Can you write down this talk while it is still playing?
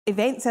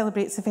event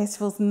celebrates the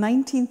festival's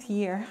 19th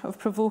year of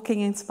provoking,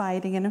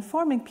 inspiring and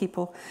informing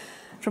people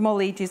from all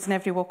ages and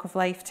every walk of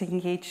life to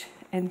engage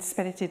in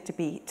spirited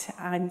debate.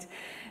 And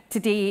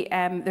today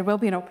there will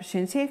be an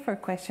opportunity for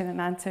question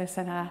and answers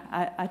and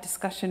a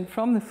discussion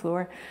from the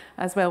floor,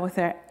 as well with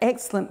our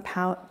excellent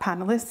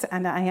panellists.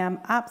 And I am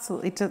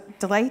absolutely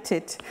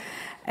delighted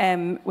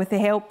with the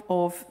help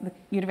of the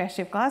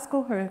University of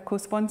Glasgow, who are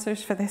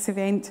co-sponsors for this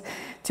event,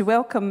 to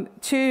welcome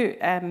to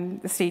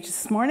the stage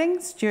this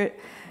morning Stuart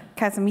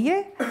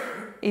Casimir.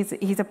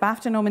 He's a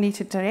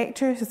BAFTA-nominated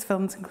director. His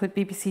films include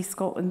BBC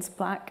Scotland's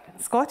Black and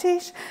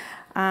Scottish,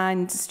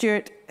 and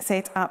Stuart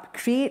set up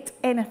Create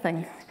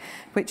Anything,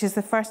 which is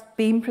the first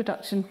BAME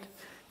production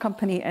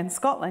company in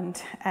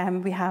Scotland.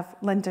 We have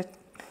Linda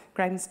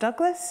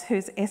Grimes-Douglas,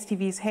 who's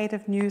STV's Head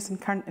of News and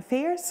Current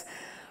Affairs,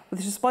 with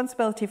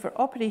responsibility for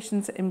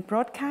operations in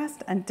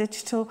broadcast and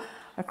digital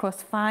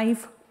across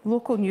 5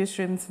 local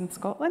newsrooms in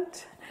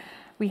Scotland.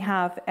 We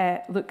have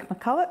Luke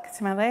McCulloch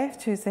to my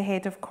left, who's the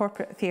Head of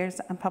Corporate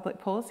Affairs and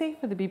Public Policy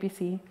for the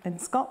BBC in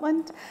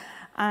Scotland,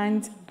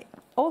 and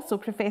also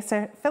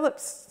Professor Philip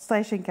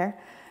Schlesinger,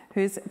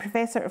 who's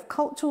Professor of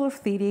Cultural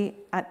Theory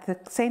at the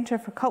Centre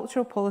for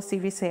Cultural Policy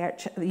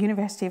Research at the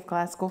University of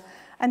Glasgow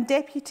and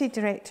Deputy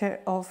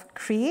Director of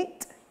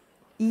Create,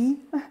 the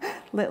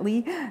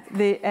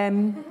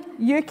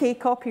UK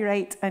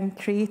Copyright and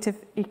Creative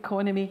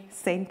Economy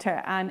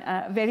Centre. And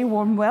a very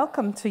warm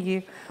welcome to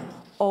you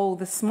all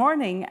this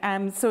morning.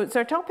 So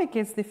our topic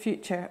is the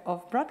future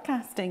of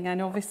broadcasting,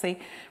 and obviously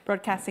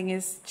broadcasting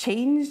has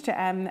changed.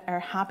 Our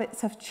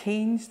habits have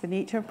changed, the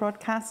nature of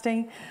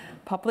broadcasting,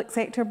 public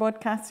sector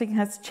broadcasting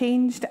has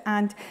changed,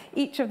 and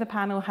each of the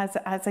panel has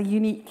a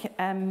unique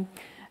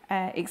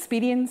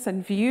experience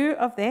and view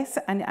of this.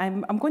 And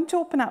I'm going to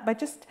open up by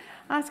just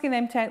asking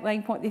them to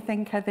outline what they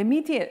think are the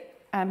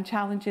immediate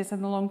challenges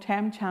and the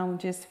long-term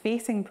challenges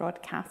facing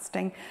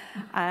broadcasting.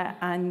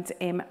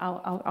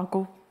 I'll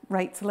go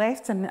right to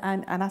left and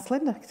ask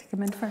Linda to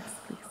come in first,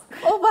 please.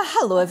 Oh, well,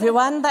 hello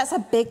everyone. That's a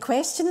big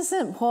question,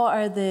 isn't it? What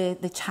are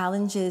the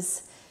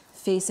challenges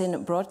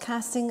facing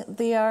broadcasting?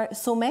 There are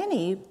so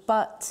many,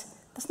 but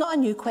that's not a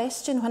new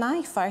question. When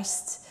I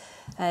first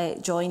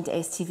joined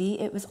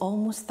STV, it was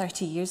almost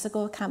 30 years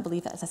ago. I can't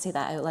believe it as I say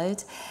that out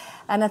loud.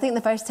 And I think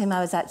the first time I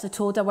was actually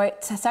told, I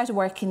started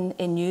working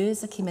in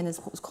news. I came in as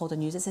what was called a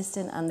news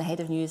assistant, and the head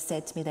of news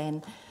said to me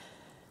then,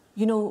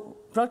 you know,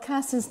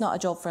 broadcasting is not a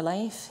job for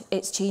life.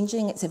 It's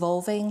changing, it's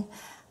evolving.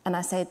 And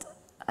I said,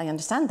 I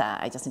understand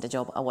that. I just need a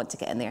job. I want to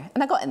get in there.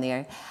 And I got in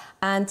there.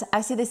 And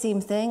I say the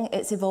same thing.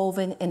 It's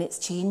evolving and it's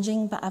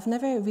changing, but I've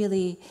never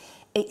really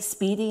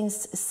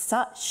experienced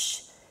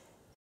such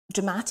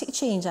dramatic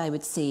change, I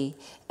would say,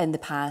 in the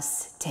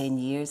past 10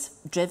 years.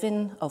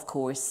 Driven, of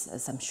course,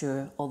 as I'm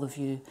sure all of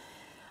you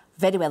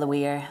very well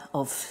aware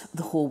of,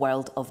 the whole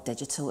world of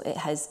digital. It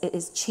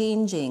is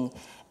changing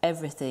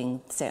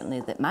everything,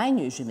 certainly, that my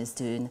newsroom is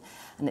doing,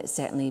 and it's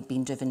certainly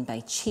been driven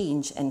by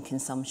change in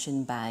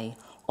consumption by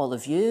all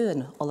of you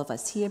and all of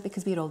us here,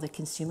 because we're all the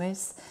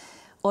consumers.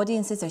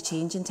 Audiences are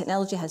changing.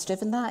 Technology has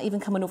driven that. Even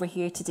coming over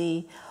here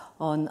today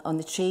on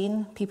the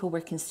train, people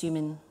were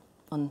consuming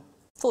on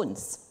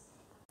phones,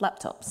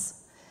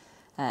 laptops,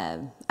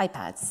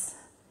 iPads.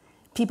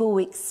 People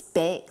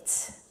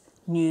expect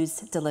news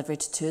delivered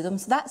to them.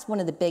 So that's one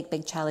of the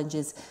big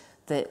challenges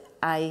that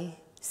I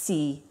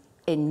see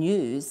in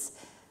news.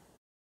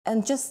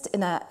 And just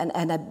in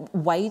a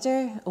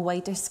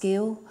wider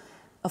scale,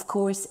 of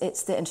course,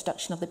 it's the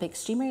introduction of the big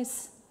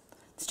streamers.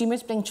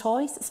 Streamers bring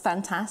choice. It's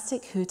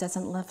fantastic. Who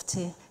doesn't love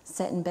to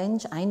sit and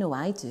binge? I know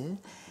I do.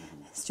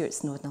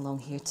 Stuart's nodding along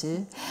here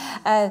too.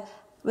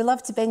 We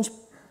love to binge,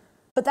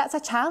 but that's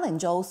a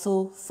challenge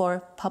also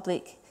for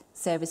public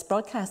service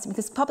broadcasting,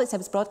 because public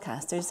service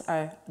broadcasters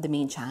are the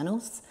main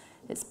channels.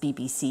 It's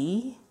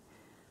BBC,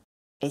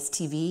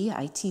 STV,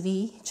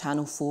 ITV,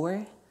 Channel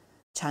 4,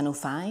 Channel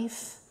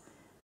 5.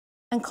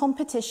 And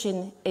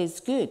competition is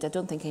good. I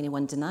don't think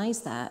anyone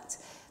denies that.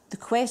 The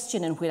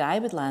question, and where I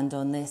would land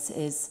on this,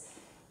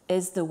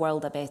 is the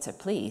world a better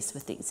place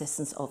with the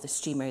existence of the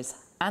streamers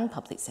and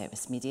public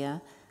service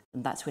media?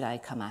 And that's where I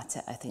come at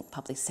it. I think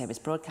public service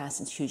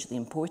broadcasting is hugely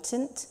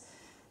important.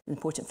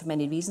 Important for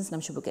many reasons, and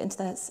I'm sure we'll get into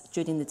that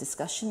during the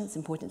discussion. It's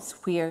important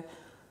where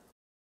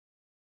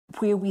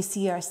we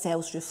see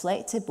ourselves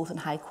reflected, both in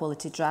high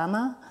quality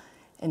drama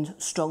and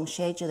strong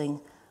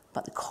scheduling.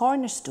 But the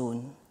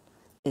cornerstone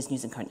is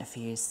news and current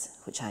affairs,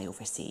 which I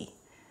oversee.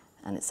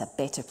 And it's a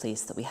better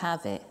place that we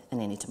have it in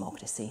any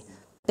democracy.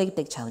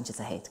 Big challenges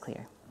ahead,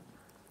 Claire.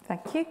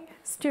 Thank you.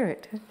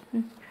 Stuart.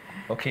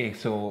 Okay,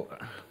 so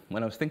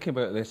when I was thinking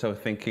about this, I was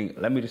thinking,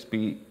 let me just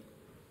be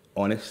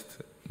honest.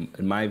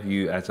 In my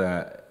view, as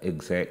a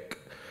exec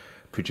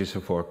producer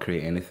for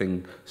Create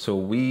Anything, so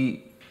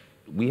we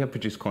have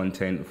produced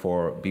content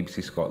for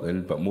BBC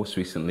Scotland, but most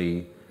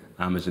recently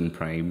Amazon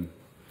Prime,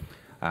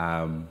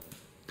 a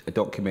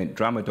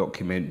drama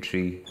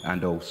documentary,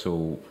 and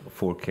also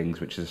Four Kings,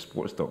 which is a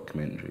sports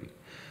documentary.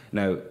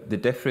 Now, the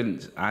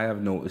difference I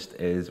have noticed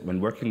is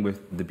when working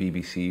with the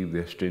BBC,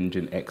 the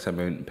stringent X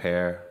amount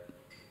per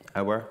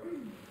hour,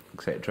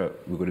 etc.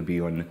 We're going to be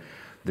on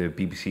the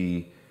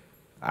BBC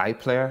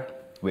iPlayer,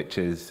 which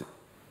is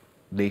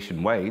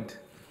nationwide,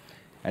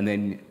 and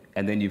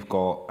then you've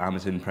got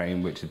Amazon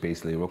Prime, which is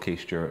basically, okay,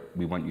 Stuart,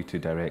 we want you to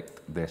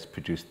direct this,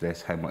 produce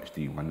this, how much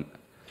do you want?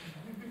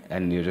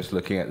 And you're just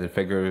looking at the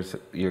figures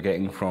you're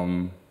getting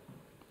from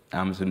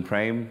Amazon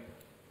Prime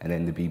and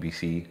then the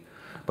BBC.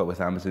 But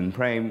with Amazon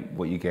Prime,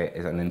 what you get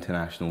is an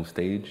international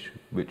stage,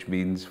 which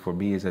means for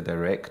me as a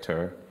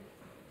director,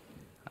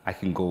 I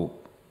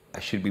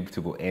should be able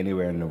to go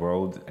anywhere in the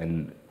world,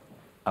 and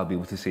I'll be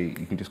able to say,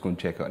 you can just go and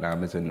check out on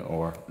Amazon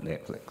or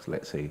Netflix,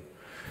 let's say.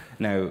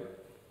 Now,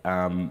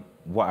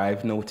 what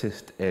I've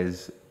noticed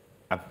is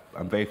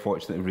I'm very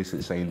fortunate to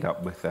recently signed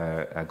up with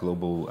a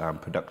global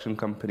production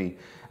company,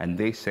 and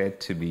they said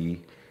to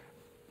me,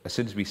 as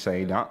soon as we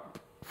sign up,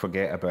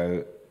 forget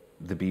about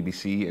the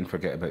BBC and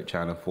forget about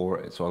Channel 4.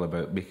 It's all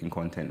about making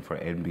content for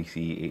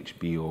NBC,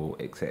 HBO,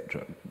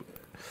 etc.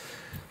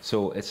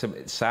 So it's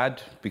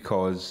sad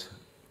because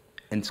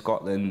in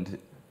Scotland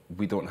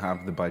we don't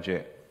have the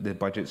budget. The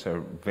budgets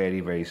are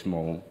very, very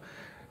small.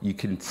 You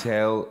can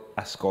tell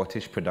a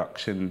Scottish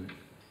production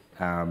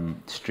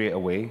straight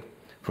away.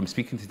 From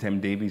speaking to Tim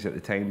Davies at the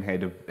time,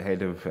 head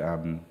of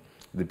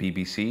the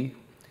BBC,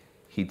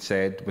 he'd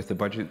said with the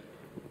budget,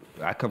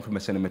 I come from a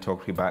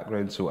cinematography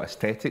background, so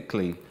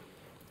aesthetically,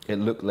 it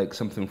looked like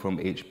something from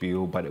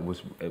HBO, but it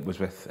was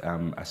with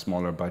a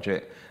smaller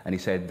budget. And he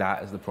said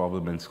that is the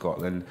problem in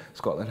Scotland.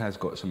 Scotland has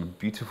got some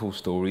beautiful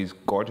stories,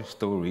 gorgeous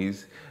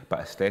stories, but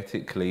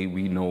aesthetically,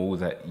 we know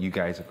that you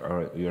guys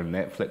you're on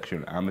Netflix,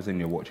 you're on Amazon,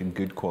 you're watching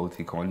good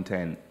quality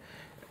content.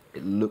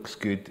 It looks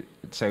good,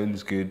 it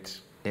sounds good,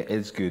 it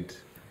is good.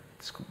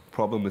 The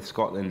problem with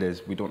Scotland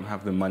is we don't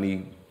have the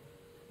money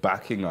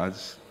backing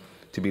us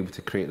to be able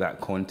to create that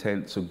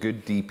content. So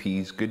good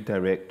DPs, good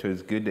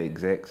directors, good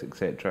execs,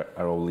 etc.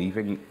 are all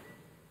leaving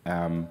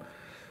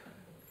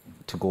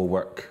to go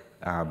work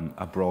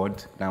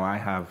abroad. Now I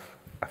have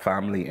a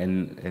family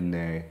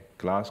in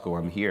Glasgow,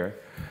 I'm here.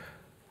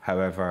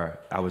 However,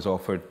 I was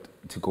offered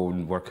to go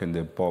and work in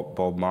the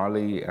Bob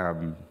Marley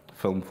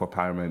film for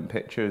Paramount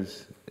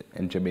Pictures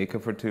in Jamaica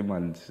for 2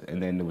 months,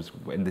 and then there was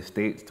in the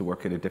States to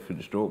work in A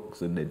Different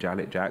Strokes and the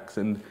Janet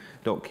Jackson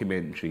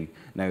documentary.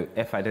 Now,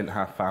 if I didn't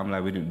have family, I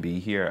wouldn't be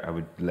here. I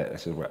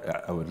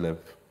would live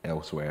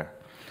elsewhere,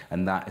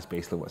 and that is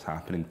basically what's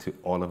happening to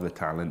all of the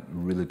talent,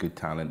 really good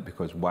talent.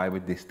 Because why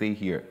would they stay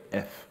here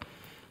if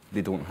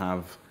they don't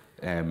have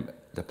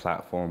the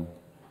platform?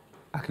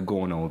 I could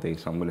go on all day,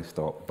 so I'm going to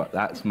stop. But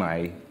that's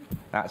my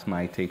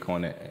take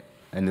on it,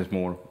 and there's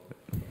more.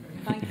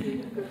 Thank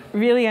you.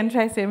 Really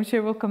interesting. I'm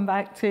sure we'll come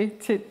back to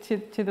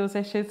those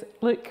issues.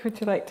 Luke, would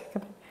you like to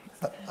come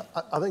in?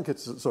 I think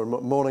it's sort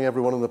of morning,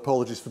 everyone, and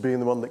apologies for being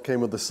the one that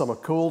came with the summer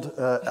cold.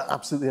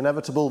 Absolutely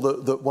inevitable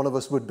that one of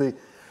us would be.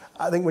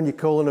 I think when you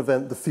call an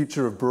event the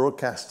future of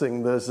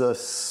broadcasting, there's a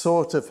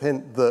sort of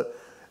hint that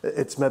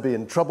it's maybe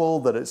in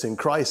trouble, that it's in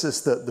crisis,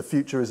 that the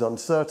future is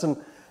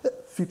uncertain.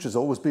 Future's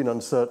always been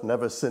uncertain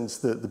ever since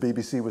the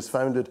BBC was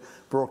founded,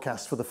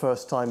 broadcast for the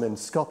first time in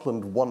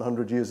Scotland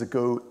 100 years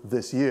ago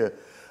this year.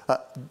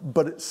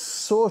 But it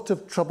sort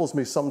of troubles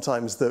me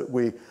sometimes that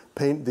we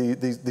paint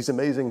these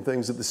amazing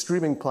things that the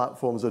streaming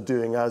platforms are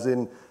doing as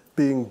in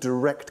being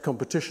direct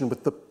competition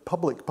with the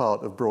public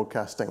part of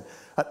broadcasting.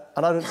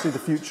 And I don't see the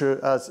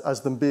future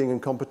as them being in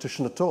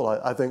competition at all.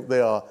 I think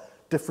they are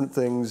different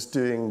things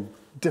doing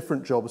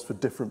different jobs for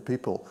different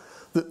people.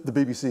 The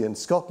BBC in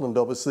Scotland,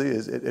 obviously,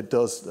 it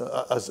does,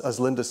 as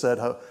Linda said,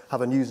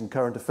 have a news and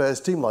current affairs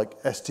team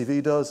like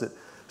STV does. It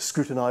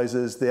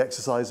scrutinises the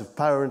exercise of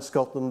power in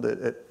Scotland.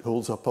 It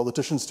holds our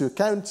politicians to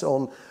account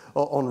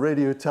on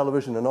radio,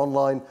 television and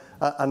online,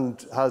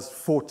 and has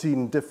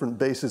 14 different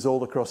bases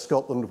all across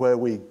Scotland where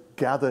we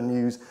gather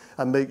news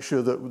and make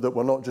sure that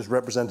we're not just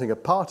representing a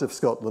part of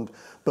Scotland,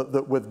 but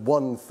that with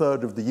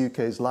 1/3 of the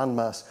UK's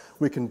landmass,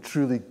 we can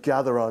truly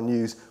gather our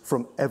news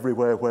from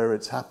everywhere where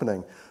it's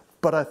happening.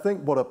 But I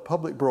think what a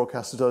public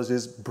broadcaster does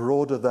is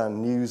broader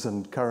than news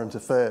and current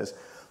affairs.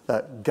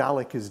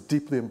 Gaelic is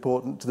deeply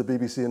important to the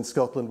BBC in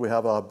Scotland. We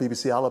have our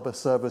BBC Alba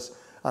service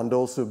and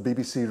also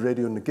BBC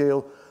Radio na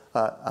Gael.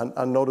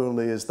 And not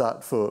only is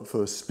that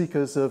for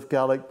speakers of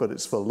Gaelic, but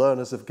it's for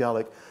learners of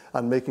Gaelic,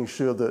 and making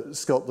sure that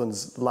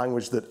Scotland's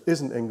language that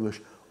isn't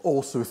English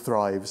also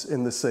thrives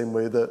in the same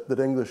way that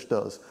English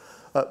does.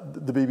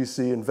 The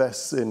BBC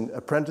invests in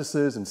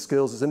apprentices and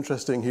skills. It's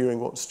interesting hearing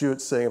what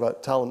Stuart's saying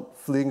about talent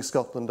fleeing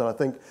Scotland, and I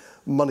think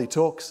money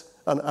talks,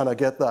 and I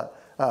get that.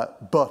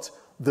 But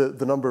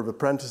the number of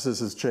apprentices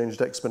has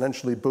changed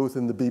exponentially, both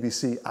in the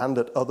BBC and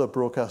at other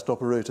broadcast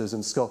operators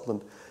in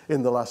Scotland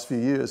in the last few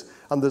years.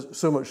 And there's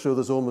so much so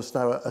there's almost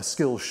now a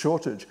skill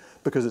shortage,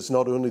 because it's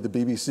not only the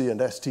BBC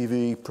and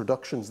STV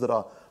productions that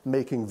are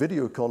making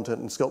video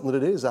content in Scotland,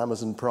 it is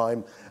Amazon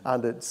Prime,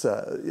 and it's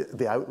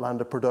the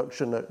Outlander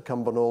production at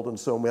Cumbernauld and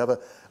so on. We have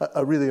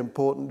a really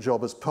important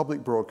job as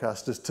public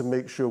broadcasters to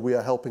make sure we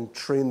are helping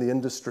train the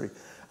industry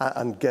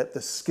and get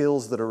the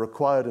skills that are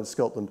required in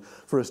Scotland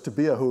for us to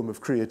be a home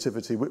of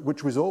creativity,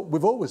 which we've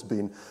always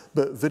been.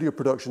 But video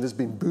production has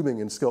been booming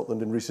in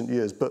Scotland in recent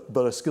years, but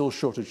a skills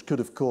shortage could,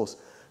 of course,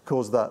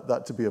 cause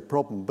that to be a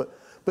problem.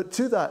 But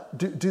to that,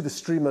 do the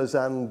streamers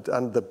and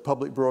the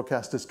public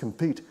broadcasters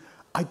compete?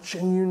 I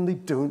genuinely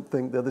don't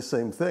think they're the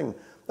same thing.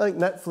 I think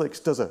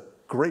Netflix does a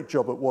great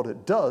job at what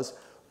it does,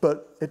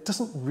 but it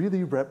doesn't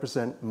really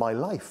represent my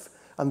life.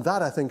 And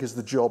that, I think, is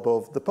the job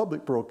of the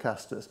public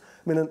broadcasters.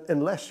 I mean,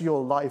 unless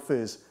your life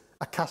is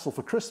A Castle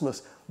for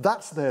Christmas,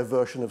 that's their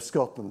version of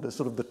Scotland. It's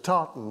sort of the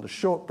tartan, the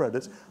shortbread.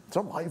 It's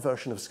not my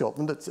version of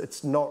Scotland.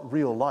 It's not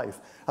real life.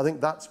 I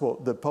think that's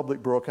what the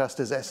public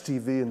broadcasters,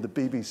 STV and the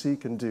BBC,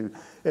 can do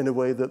in a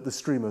way that the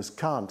streamers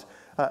can't.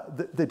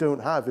 They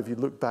don't have, if you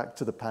look back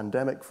to the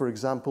pandemic, for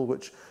example,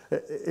 which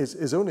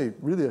is only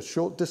really a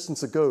short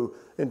distance ago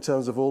in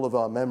terms of all of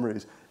our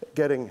memories,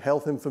 getting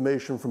health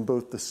information from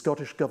both the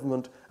Scottish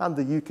government and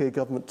the UK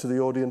government to the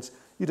audience.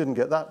 You didn't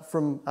get that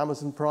from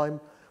Amazon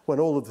Prime. When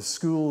all of the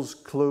schools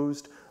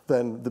closed,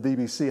 then the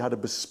BBC had a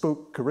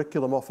bespoke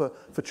curriculum offer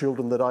for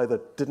children that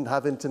either didn't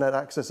have internet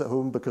access at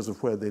home because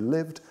of where they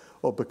lived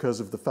or because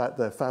of the fact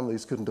their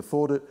families couldn't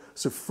afford it.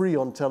 So free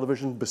on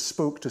television,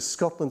 bespoke to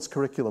Scotland's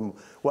curriculum,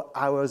 were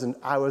hours and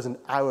hours and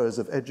hours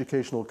of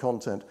educational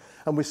content.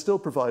 And we still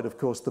provide, of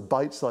course, the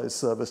bite-sized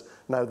service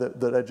now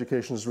that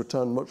education has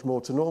returned much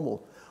more to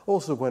normal.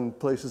 Also, when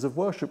places of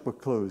worship were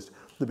closed,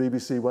 the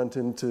BBC went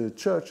into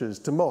churches,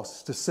 to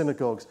mosques, to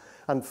synagogues,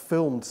 and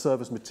filmed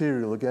service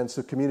material again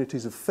so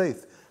communities of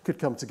faith could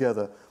come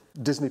together.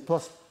 Disney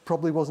Plus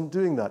probably wasn't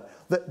doing that.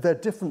 They're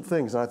different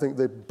things, and I think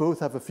they both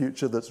have a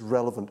future that's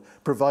relevant,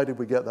 provided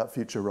we get that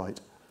future right.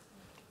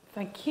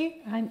 Thank you.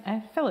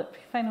 And Philip,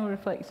 final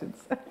reflections.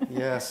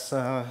 Yes,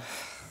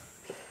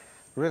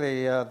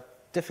 really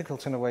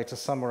difficult in a way to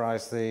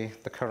summarise the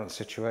current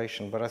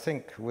situation, but I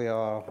think we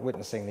are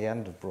witnessing the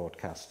end of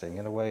broadcasting.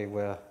 In a way,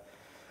 we're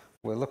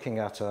looking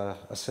at a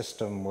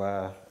system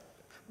where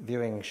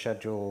viewing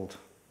scheduled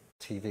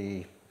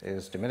TV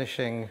is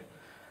diminishing.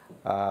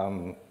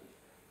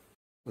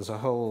 There's a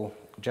whole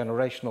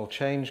generational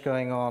change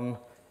going on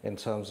in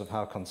terms of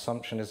how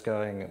consumption is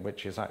going,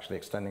 which is actually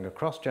extending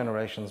across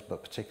generations,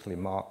 but particularly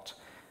marked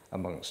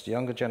amongst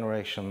younger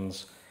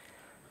generations.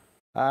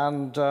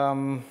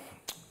 And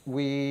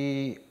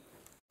we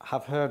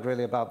have heard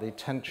really about the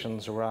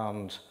tensions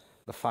around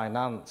the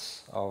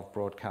finance of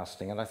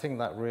broadcasting, and I think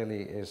that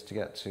really is to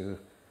get to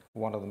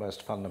one of the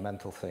most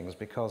fundamental things,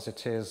 because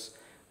it is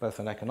both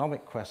an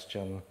economic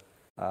question,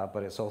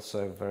 but it's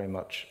also very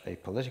much a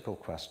political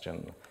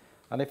question.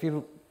 And if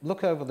you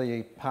look over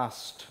the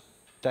past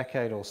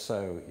decade or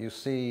so, you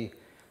see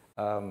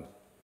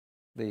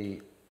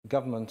the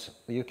government,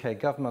 the UK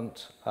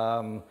government,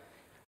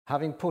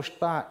 having pushed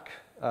back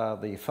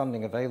the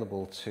funding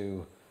available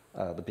to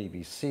the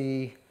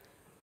BBC,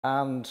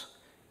 and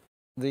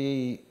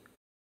the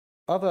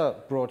other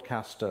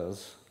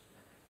broadcasters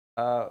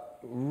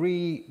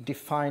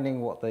redefining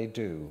what they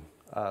do.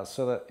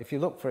 So that if you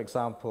look, for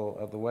example,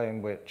 at the way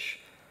in which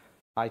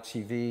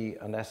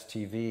ITV and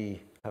STV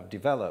have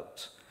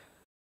developed,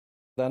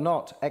 they're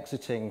not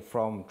exiting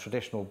from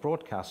traditional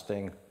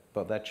broadcasting,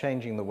 but they're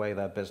changing the way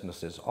their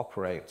businesses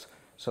operate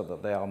so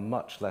that they are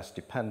much less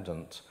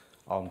dependent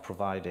on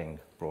providing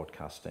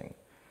broadcasting.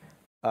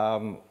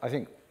 I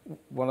think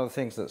one of the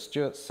things that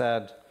Stuart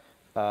said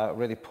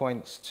really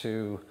points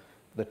to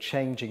the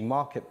changing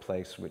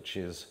marketplace, which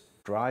is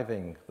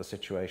driving the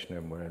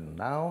situation we're in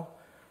now,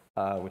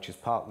 which is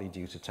partly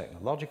due to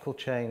technological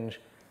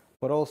change,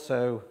 but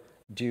also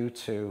due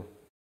to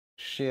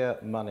sheer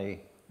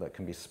money that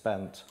can be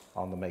spent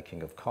on the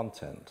making of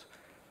content.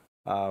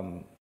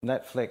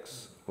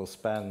 Netflix will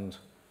spend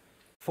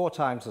 4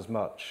 times as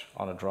much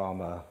on a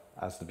drama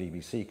as the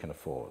BBC can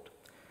afford.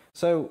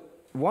 So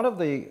one of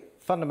the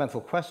fundamental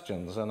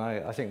questions, and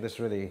I think this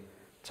really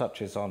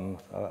touches on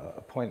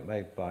a point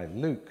made by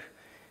Luke,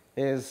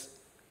 is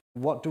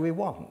what do we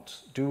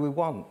want? Do we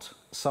want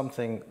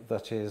something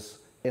that is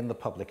in the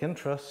public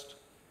interest?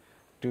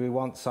 Do we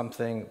want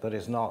something that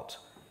is not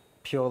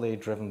purely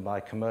driven by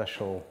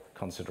commercial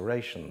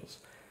considerations?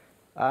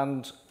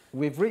 And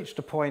we've reached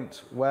a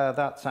point where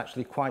that's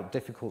actually quite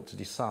difficult to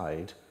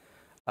decide.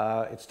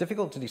 It's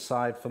difficult to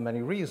decide for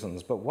many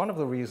reasons, but one of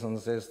the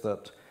reasons is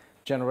that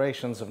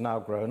generations have now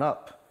grown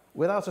up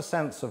without a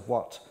sense of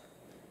what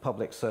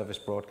public service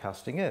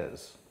broadcasting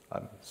is.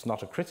 It's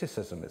not a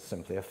criticism, it's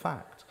simply a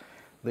fact.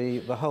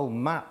 The whole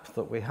map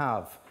that we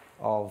have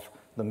of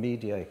the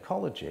media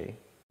ecology,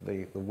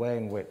 the way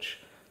in which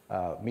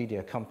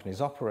media companies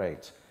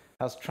operate,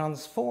 has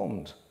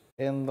transformed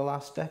in the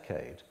last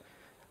decade.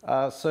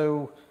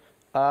 So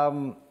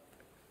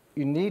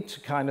you need to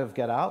kind of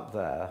get out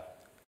there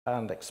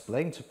and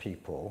explain to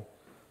people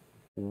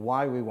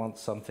why we want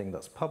something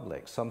that's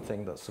public,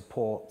 something that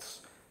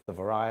supports the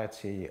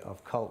variety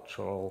of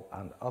cultural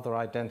and other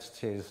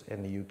identities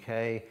in the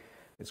UK.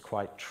 It's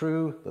quite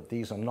true that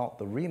these are not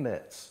the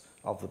remits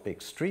of the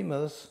big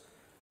streamers.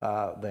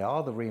 They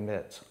are the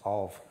remit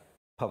of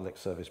public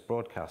service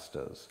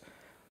broadcasters.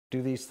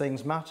 Do these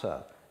things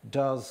matter?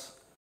 does,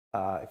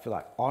 if you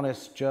like,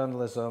 honest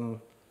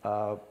journalism,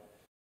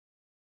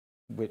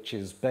 which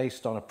is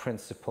based on a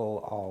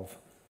principle of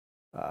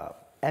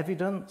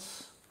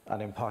evidence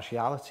and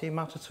impartiality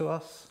matter to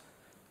us.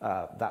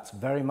 That's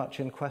very much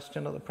in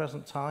question at the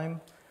present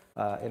time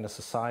in a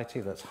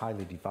society that's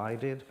highly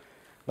divided.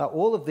 Now,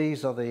 all of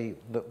these are the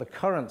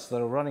currents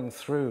that are running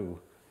through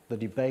the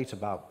debate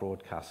about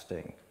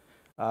broadcasting.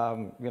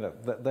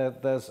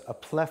 There's a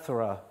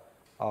plethora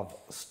of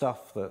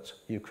stuff that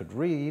you could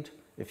read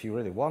if you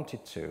really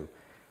wanted to,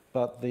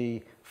 but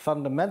the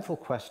fundamental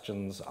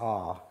questions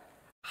are,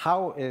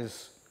 how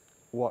is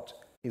what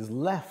is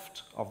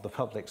left of the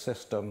public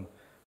system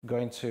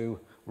going to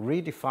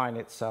redefine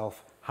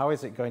itself? How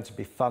is it going to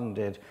be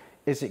funded?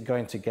 Is it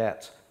going to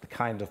get the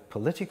kind of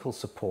political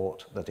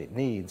support that it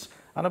needs?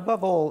 And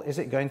above all, is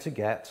it going to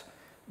get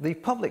the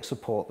public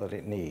support that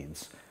it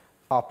needs?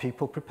 Are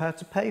people prepared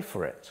to pay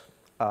for it?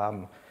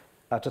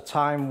 At a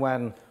time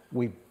when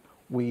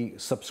we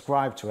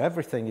subscribe to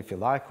everything, if you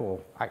like, or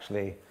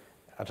actually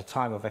at a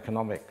time of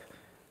economic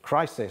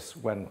crisis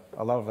when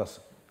a lot of us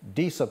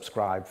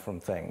desubscribe from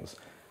things,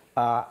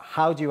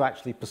 how do you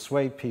actually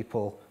persuade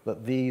people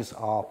that these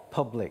are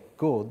public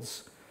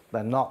goods?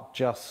 They're not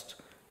just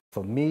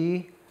for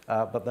me,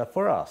 but they're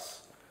for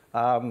us.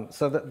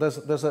 So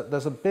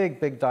there's a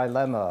big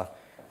dilemma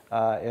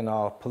in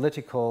our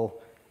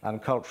political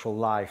and cultural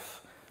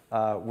life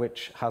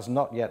which has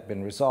not yet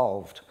been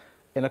resolved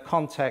in a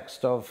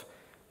context of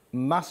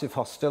massive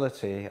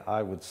hostility,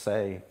 I would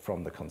say,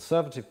 from the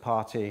Conservative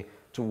Party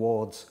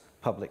towards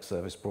public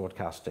service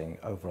broadcasting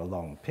over a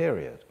long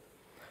period.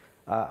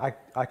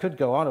 I could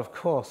go on, of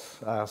course,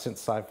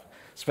 since I've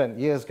spent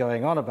years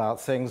going on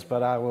about things,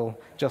 but I will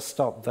just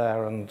stop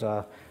there and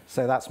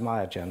say that's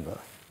my agenda.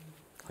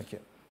 Thank you.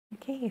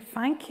 Okay,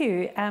 thank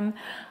you.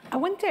 I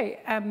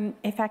wonder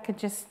if I could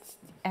just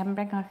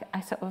bring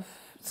a sort of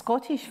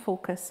Scottish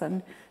focus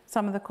on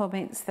some of the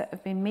comments that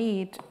have been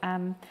made.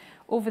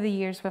 Over the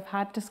years, we've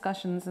had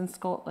discussions in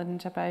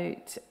Scotland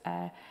about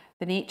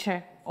the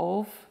nature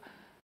of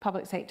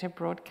public sector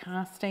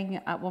broadcasting.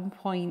 At one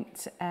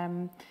point,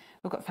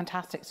 we've got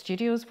fantastic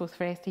studios, both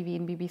for STV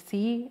and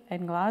BBC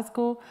in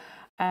Glasgow,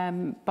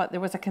 but there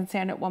was a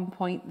concern at one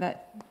point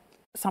that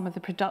some of the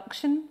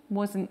production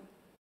wasn't,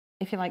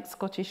 if you like,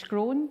 Scottish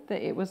grown,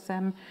 that it was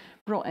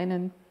brought in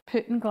and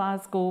put in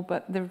Glasgow,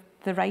 but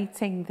the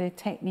writing, the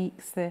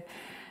techniques, the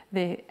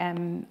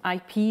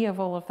IP of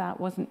all of that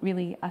wasn't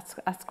really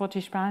a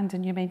Scottish brand.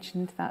 And you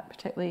mentioned that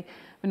particularly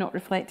we're not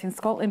reflecting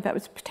Scotland, but I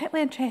was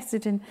particularly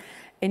interested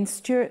in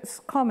Stuart's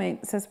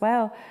comments as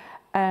well,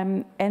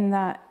 in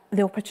that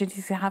the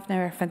opportunities you have now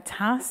are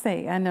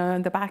fantastic and are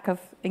on the back of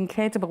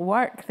incredible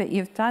work that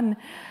you've done.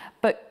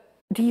 But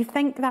do you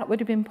think that would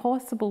have been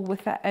possible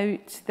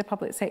without the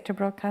public sector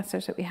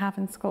broadcasters that we have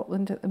in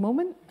Scotland at the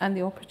moment and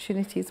the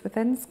opportunities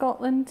within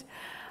Scotland?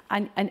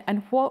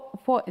 And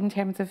what in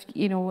terms of,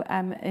 you know,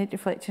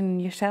 reflecting on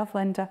yourself,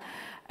 Linda,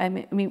 I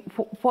mean,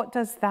 what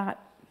does that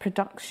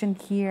production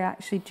here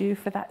actually do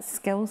for that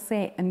skill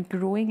set and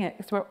growing it?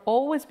 Because we're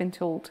always been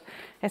told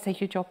it's a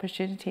huge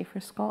opportunity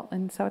for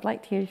Scotland. So I'd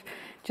like to hear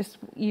just,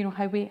 you know,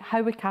 how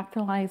we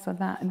capitalise on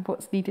that and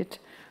what's needed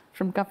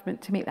from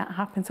government to make that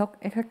happen. So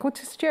if I go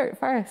to Stuart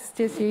first.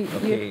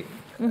 Okay.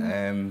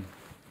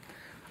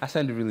 I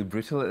sounded really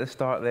brutal at the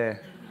start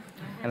there,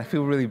 and I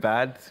feel really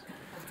bad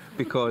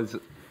because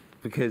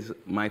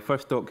my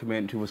first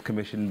documentary was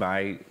commissioned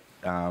by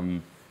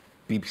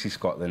BBC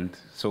Scotland.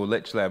 So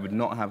literally I would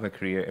not have a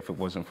career if it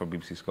wasn't for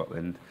BBC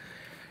Scotland.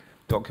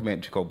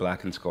 Documentary called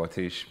Black and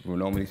Scottish. We were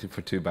nominated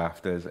for 2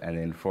 BAFTAs and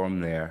then from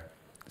there.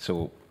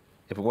 So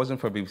if it wasn't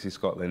for BBC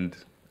Scotland,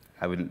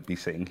 I wouldn't be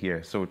sitting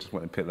here. So I just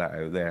want to put that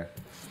out there.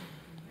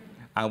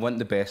 I want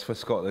the best for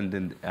Scotland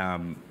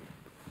and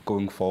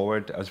going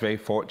forward. I was very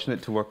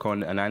fortunate to work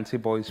on Anansi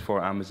Boys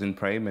for Amazon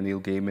Prime, a Neil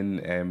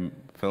Gaiman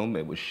film.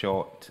 It was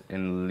shot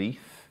in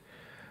Leith.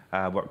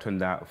 I worked on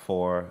that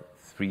for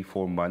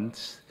 3-4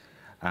 months,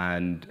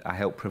 and I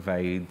helped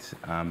provide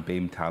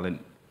BAME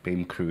talent,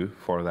 BAME crew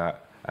for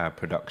that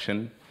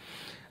production.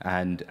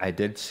 And I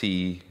did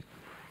see,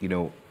 you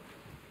know,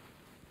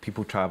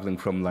 people travelling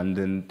from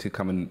London to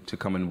come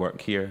and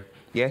work here.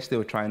 Yes, they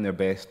were trying their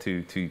best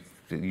to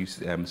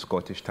use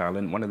Scottish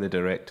talent. One of the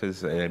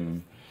directors,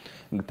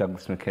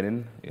 Douglas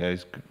McKinnon,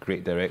 is a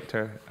great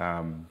director.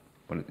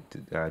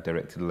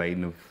 Directed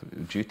Line of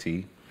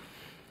Duty.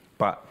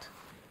 But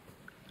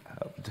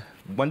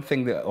one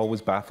thing that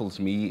always baffles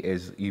me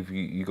is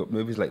you've got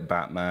movies like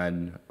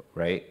Batman,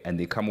 right? And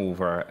they come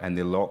over and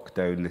they lock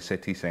down the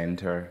city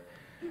centre.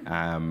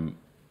 And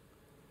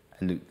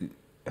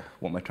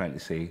what am I trying to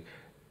say?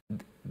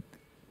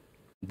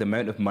 The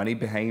amount of money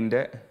behind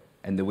it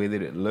and the way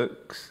that it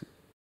looks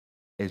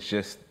is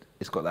just,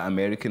 it's got that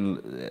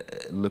American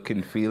look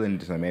and feel, and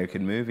it's an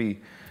American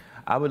movie.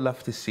 I would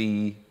love to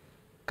see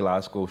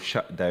Glasgow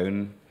shut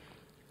down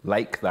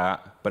like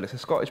that, but it's a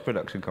Scottish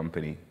production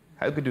company.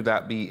 How good would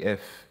that be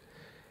if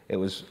it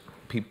was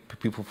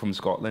people from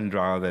Scotland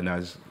rather than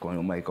us going,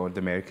 oh my God, the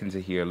Americans are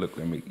here, look,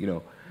 you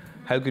know.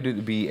 how good would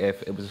it be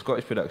if it was a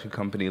Scottish production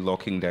company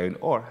locking down,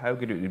 or how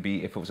good it would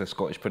be if it was a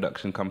Scottish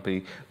production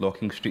company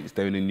locking streets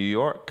down in New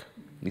York,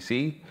 you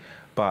see?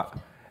 But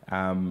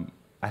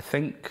I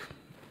think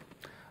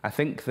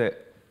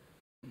that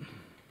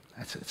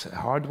it's a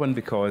hard one,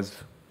 because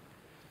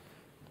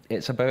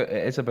it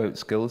is about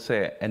skill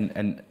set,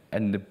 and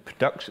the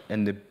production,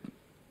 and the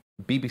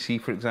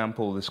BBC, for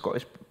example, the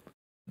Scottish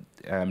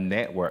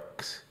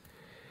networks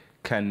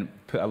should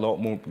put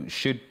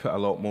a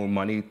lot more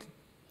money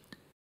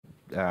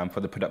for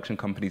the production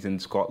companies in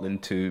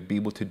Scotland to be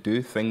able to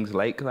do things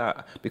like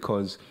that,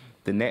 because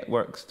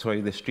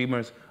the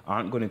streamers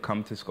aren't going to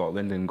come to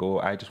Scotland and go,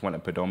 I just want a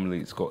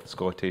predominantly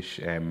Scottish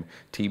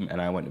team,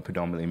 and I want to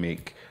predominantly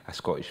make a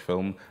Scottish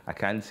film. I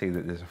can say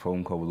that there's a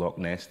film called Loch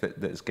Ness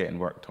that's getting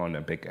worked on,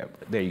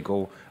 there you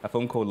go, a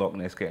film called Loch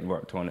Ness getting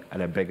worked on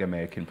in a big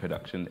American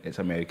production. It's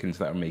Americans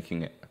that are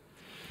making it.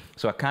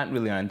 So I can't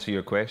really answer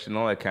your question.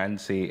 All I can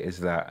say is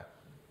that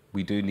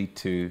we do need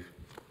to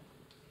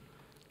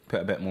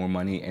put a bit more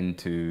money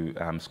into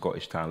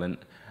Scottish talent,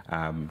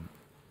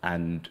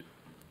 and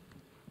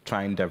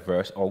try and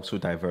also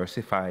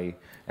diversify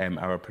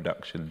our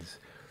productions.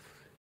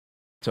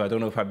 So I don't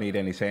know if I've made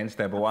any sense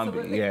there, but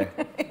yeah.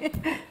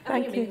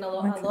 I think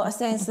you're making a lot of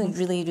sense, and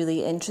really,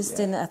 really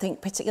interesting. I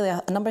think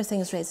particularly a number of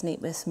things resonate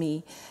with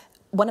me.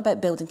 One,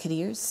 about building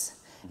careers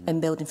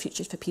and building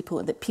futures for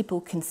people, that people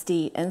can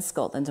stay in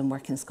Scotland and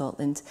work in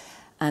Scotland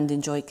and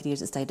enjoy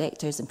careers as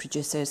directors and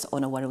producers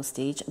on a world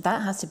stage.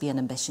 That has to be an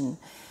ambition.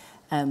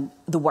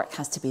 The work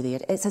has to be there.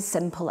 It's as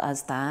simple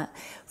as that.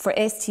 For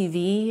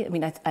STV, I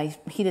mean, I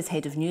here as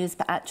head of news,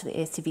 but actually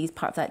STV is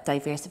part of that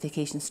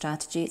diversification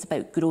strategy. It's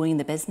about growing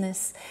the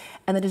business.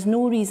 And there is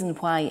no reason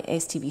why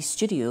STV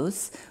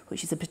Studios,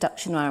 which is a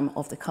production arm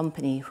of the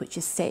company, which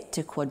is set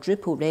to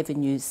quadruple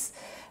revenues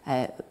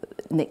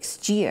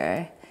next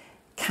year,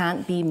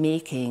 can't be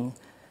making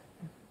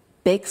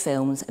big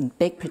films and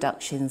big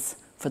productions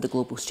for the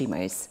global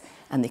streamers.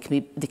 And they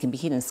can be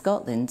here in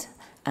Scotland,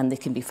 and they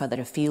can be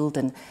further afield.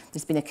 And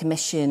there's been a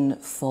commission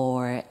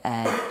for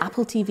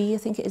Apple TV, I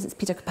think it is, it's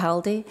Peter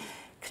Capaldi,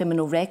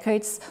 Criminal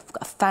Records. We've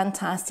got a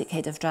fantastic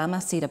head of drama,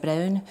 Sarah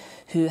Brown,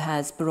 who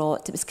has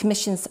brought, it was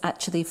commissions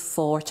actually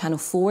for Channel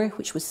 4,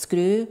 which was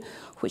Screw,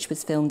 which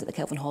was filmed at the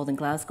Kelvin Hall in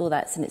Glasgow.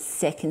 That's in its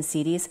second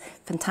series,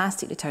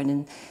 fantastic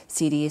returning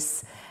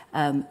series.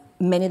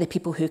 Many of the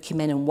people who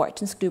came in and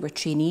worked in Screw were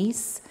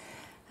trainees.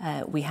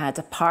 We had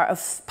a part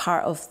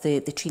of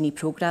the trainee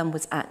programme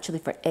was actually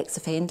for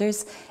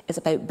ex-offenders. It's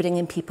about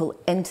bringing people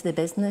into the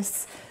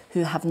business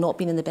who have not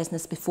been in the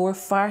business before.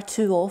 Far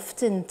too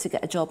often, to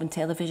get a job in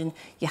television,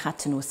 you had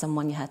to know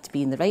someone, you had to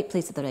be in the right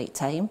place at the right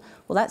time.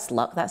 Well, that's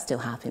luck, that still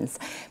happens.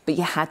 But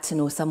you had to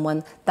know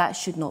someone. That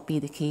should not be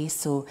the case.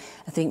 So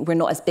I think we're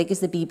not as big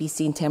as the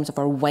BBC in terms of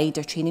our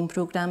wider training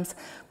programmes,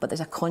 but there's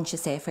a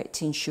conscious effort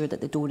to ensure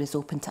that the door is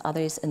open to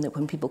others, and that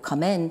when people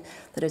come in,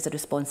 there is a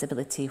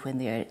responsibility when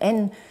they're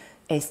in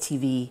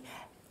STV.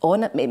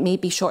 On it may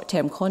be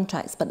short-term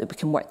contracts, but that we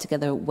can work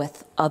together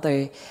with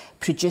other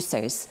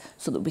producers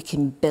so that we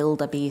can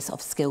build a base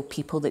of skilled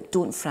people that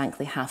don't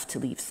frankly have to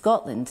leave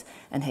Scotland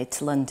and head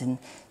to London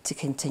to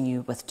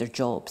continue with their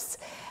jobs.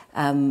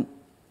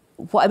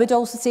 What I would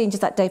also say in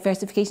just that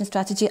diversification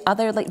strategy,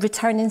 other like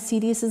returning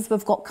series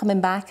we've got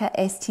coming back at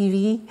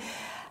STV.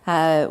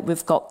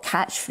 We've got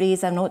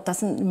Catchphrase. I know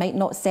it might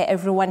not set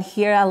everyone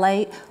here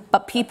alight,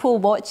 but people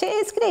watch it.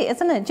 It's great,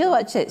 isn't it? Do you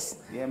watch it?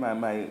 Yeah,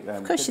 my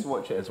kids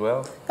watch it as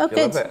well. Oh,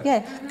 good.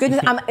 Yeah, good.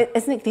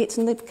 Isn't it great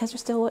to know because you're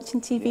still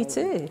watching TV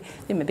too?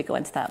 We maybe go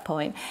into that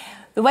point.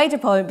 The wider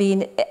point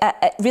being,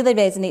 it really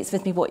resonates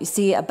with me what you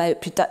say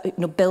about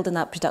building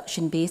that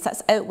production base.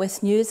 That's out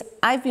with news.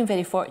 I've been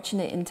very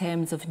fortunate in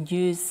terms of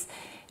news.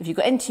 If you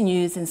got into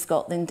news in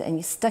Scotland and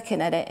you stick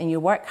in at it and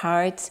you work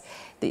hard,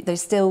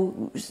 there's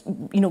still,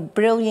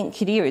 brilliant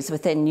careers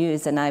within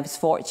news, and I was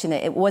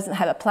fortunate. It wasn't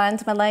how I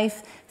planned my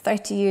life.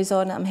 30 years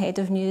on, I'm head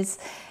of news,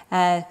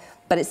 but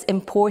it's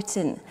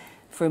important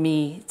for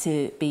me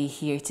to be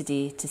here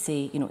today to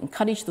say,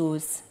 encourage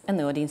those in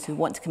the audience who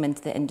want to come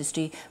into the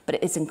industry, but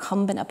it is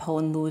incumbent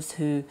upon those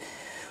who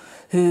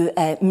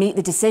make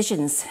the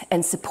decisions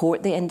and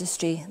support the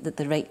industry that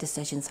the right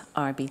decisions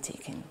are being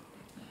taken.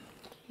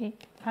 Okay.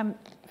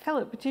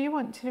 Philip, do you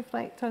want to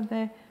reflect on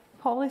the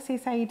policy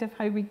side of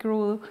how we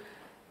grow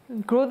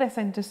this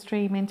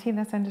industry, maintain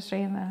this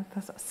industry, and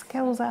the sort of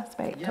skills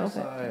aspect of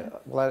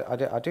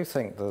it? I do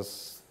think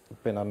there's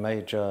been a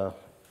major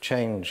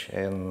change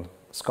in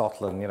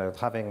Scotland.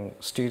 Having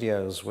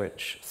studios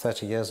which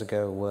 30 years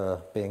ago were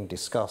being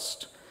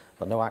discussed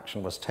but no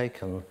action was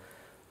taken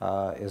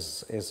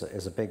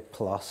is a big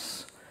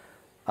plus.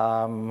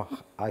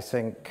 I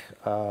think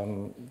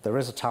there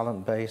is a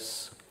talent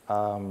base.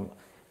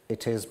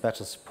 It is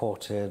better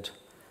supported.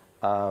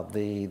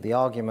 The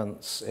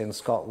arguments in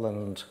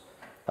Scotland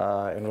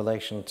in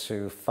relation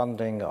to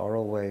funding are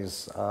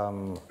always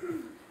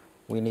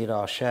we need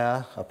our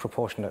share, a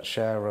proportionate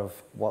share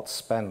of what's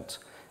spent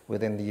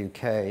within the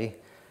UK,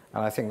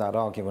 and I think that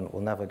argument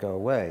will never go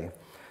away.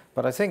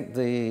 But I think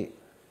the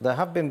there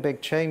have been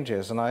big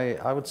changes, and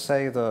I would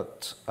say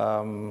that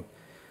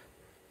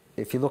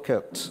if you look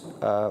at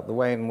the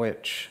way in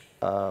which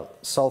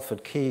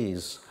Salford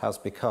Quays has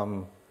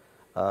become,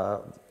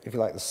 if you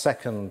like, the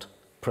second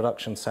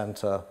production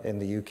centre in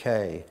the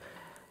UK,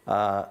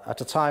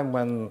 at a time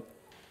when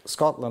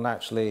Scotland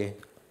actually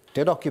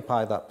did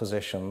occupy that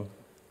position,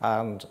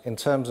 and in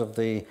terms of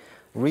the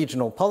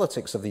regional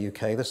politics of the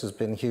UK, this has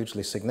been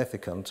hugely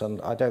significant, and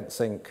I don't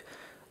think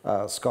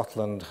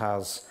Scotland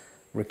has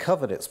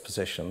recovered its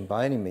position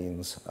by any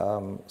means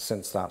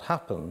since that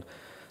happened.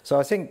 So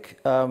I think,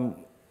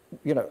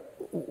 you know,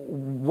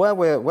 where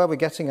we're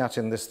getting at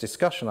in this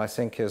discussion, I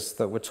think, is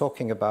that we're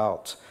talking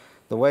about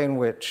the way in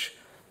which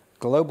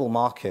global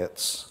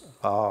markets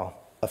are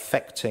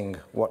affecting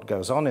what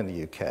goes on in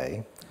the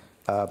UK.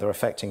 They're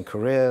affecting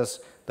careers,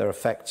 they're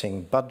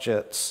affecting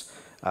budgets,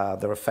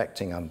 they're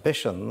affecting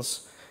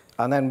ambitions.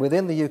 And then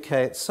within the UK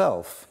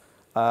itself,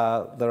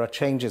 there are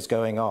changes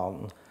going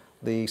on.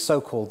 The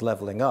so-called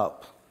levelling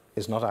up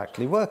is not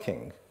actually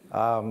working.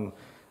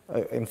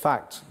 In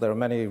fact, there are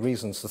many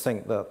reasons to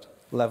think that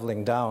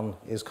levelling down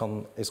is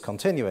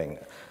continuing.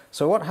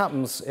 So what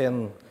happens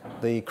in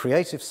the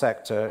creative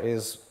sector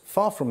is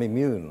far from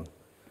immune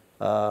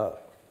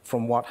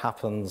from what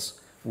happens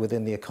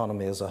within the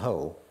economy as a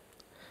whole.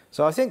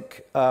 So I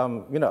think,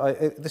 you know,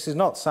 this is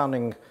not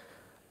sounding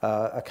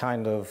a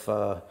kind of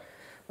a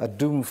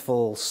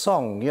doomful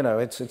song. You know,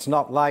 it's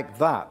not like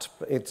that.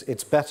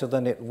 It's better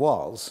than it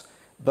was,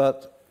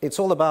 but it's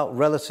all about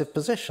relative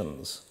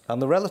positions,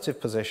 and the relative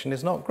position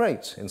is not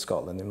great in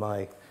Scotland, in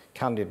my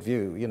candid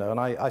view. You know, and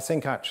I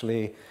think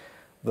actually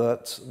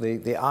that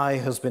the eye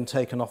has been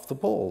taken off the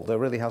ball. There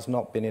really has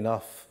not been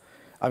enough.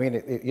 I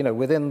mean, you know,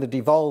 within the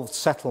devolved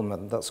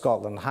settlement that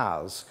Scotland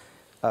has,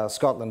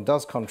 Scotland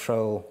does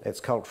control its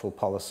cultural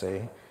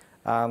policy,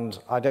 and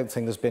I don't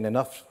think there's been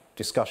enough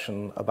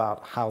discussion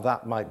about how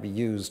that might be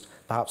used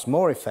perhaps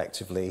more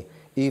effectively,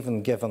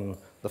 even given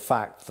the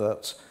fact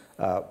that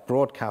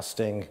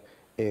broadcasting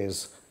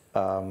is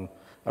a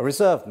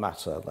reserved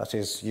matter, that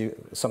is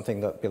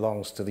something that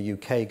belongs to the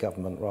UK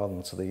government rather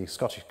than to the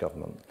Scottish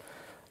government.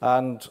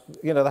 And,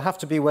 you know, there have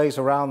to be ways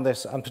around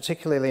this, and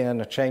particularly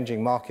in a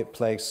changing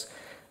marketplace,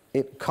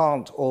 it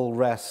can't all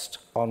rest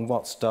on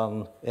what's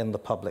done in the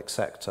public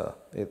sector.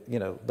 You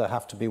know, there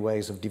have to be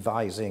ways of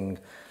devising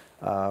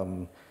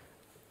the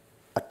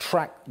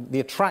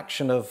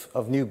attraction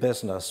of new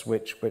business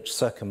which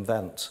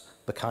circumvent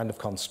the kind of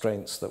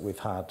constraints that we've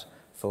had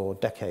for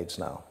decades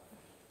now.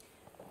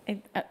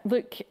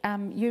 Look,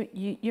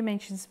 you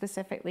mentioned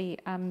specifically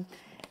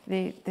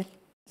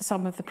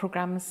some of the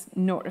programmes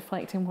not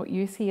reflecting what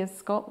you see as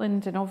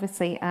Scotland, and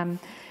obviously the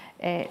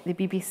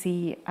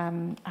BBC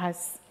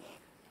has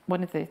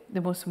one of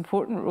the most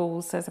important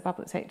roles as a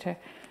public sector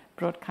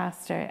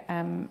broadcaster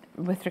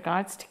with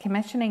regards to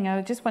commissioning.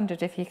 I just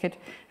wondered if you could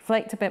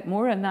reflect a bit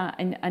more on that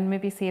and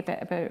maybe say a bit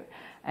about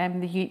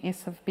the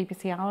uniqueness of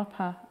BBC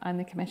Alapa and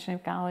the commissioning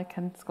of Gaelic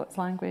and Scots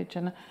language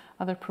and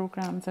other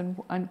programmes,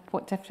 and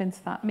what difference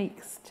that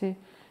makes to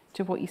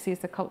what you see as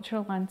the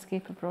cultural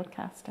landscape of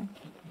broadcasting.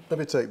 Let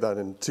me take that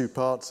in two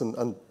parts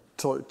and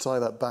tie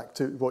that back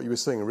to what you were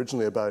saying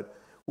originally about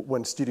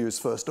when studios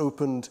first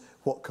opened,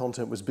 what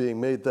content was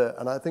being made there.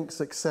 And I think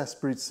success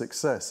breeds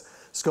success.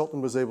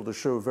 Scotland was able to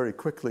show very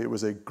quickly it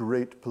was a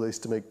great place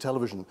to make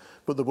television,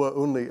 but there were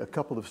only a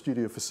couple of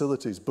studio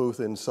facilities, both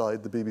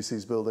inside the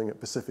BBC's building at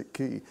Pacific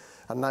Quay.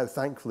 And now,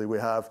 thankfully, we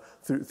have,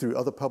 through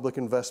other public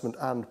investment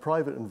and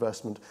private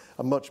investment,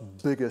 a much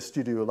bigger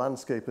studio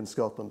landscape in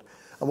Scotland.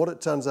 And what it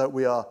turns out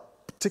we are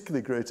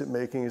particularly great at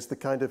making is the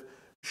kind of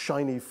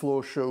shiny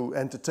floor show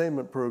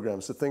entertainment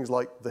programs, so things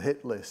like The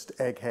Hit List,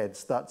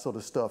 Eggheads, that sort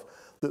of stuff.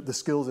 The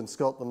skills in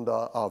Scotland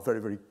are very,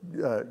 very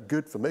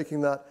good for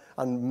making that,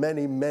 and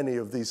many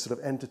of these sort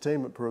of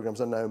entertainment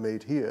programs are now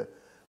made here.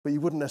 But you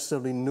wouldn't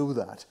necessarily know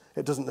that.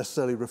 It doesn't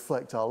necessarily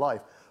reflect our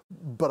life.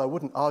 But I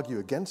wouldn't argue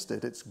against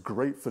it. It's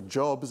great for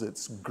jobs,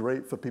 it's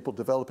great for people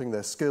developing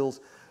their skills,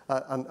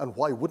 and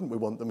why wouldn't we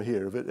want them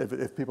here?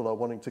 If people are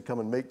wanting to come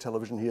and make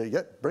television here,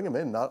 yeah, bring them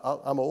in.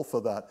 I'm all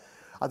for that.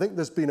 I think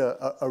there's been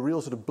a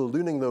real sort of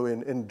ballooning, though,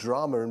 in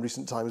drama in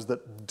recent times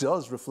that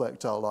does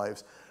reflect our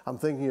lives. I'm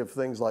thinking of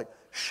things like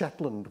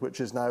Shetland, which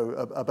is now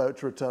about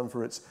to return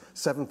for its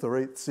 7th or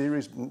 8th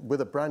series with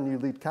a brand new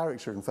lead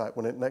character, in fact,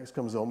 when it next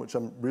comes on, which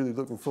I'm really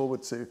looking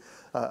forward to.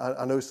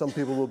 I know some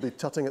people will be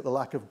tutting at the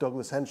lack of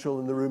Douglas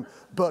Henshall in the room,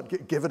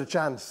 but give it a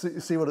chance,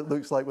 see what it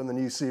looks like when the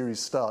new series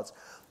starts.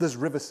 There's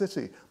River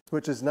City,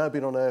 which has now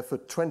been on air for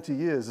 20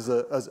 years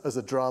as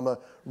a drama,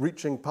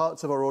 reaching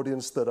parts of our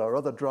audience that our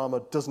other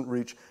drama doesn't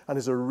reach, and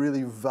is a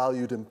really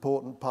valued,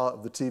 important part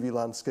of the TV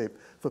landscape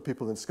for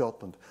people in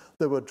Scotland.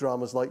 There were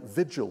dramas like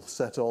Vigil,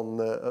 set on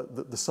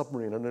the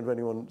submarine. I don't know if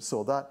anyone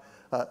saw that.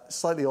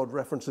 Slightly odd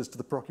references to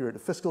the Procurator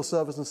Fiscal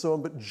Service and so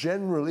on, but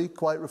generally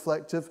quite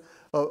reflective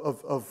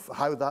of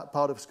how that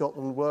part of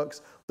Scotland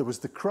works. There was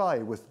The Cry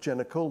with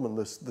Jenna Coleman,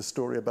 the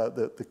story about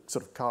the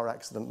sort of car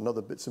accident and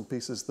other bits and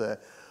pieces there.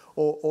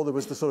 Or there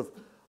was the sort of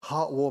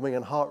heartwarming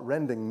and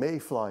heart-rending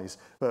Mayflies,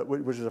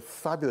 which is a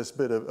fabulous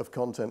bit of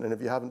content. And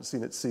if you haven't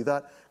seen it, see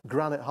that.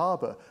 Granite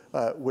Harbour,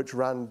 which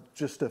ran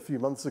just a few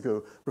months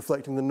ago,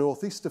 reflecting the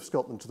northeast of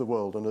Scotland to the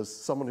world. And as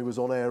someone who was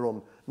on air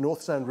on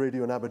North Sound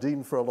Radio in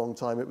Aberdeen for a long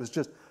time, it was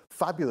just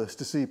fabulous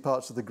to see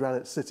parts of the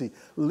Granite City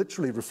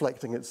literally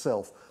reflecting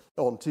itself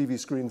on TV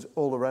screens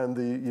all around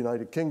the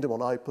United Kingdom, on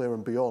iPlayer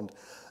and beyond.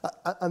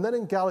 And then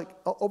in Gaelic,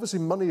 obviously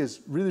money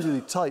is really,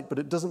 really tight, but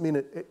it doesn't mean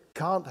it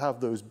can't have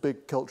those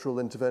big cultural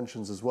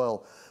interventions as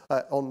well.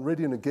 On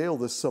Radio na Gael,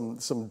 there's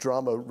some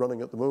drama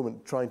running at the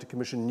moment trying to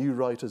commission new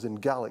writers in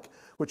Gaelic,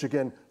 which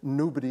again,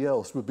 nobody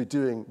else would be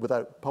doing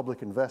without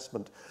public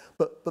investment.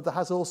 But there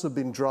has also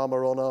been drama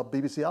on our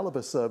BBC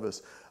Alba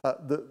service.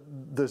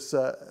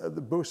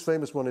 The most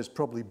famous one is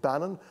probably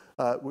Bannon,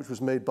 which was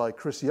made by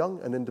Chris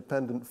Young, an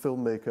independent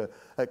filmmaker.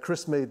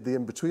 Chris made The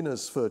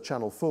Inbetweeners for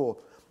Channel 4.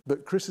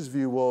 But Chris's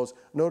view was,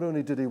 not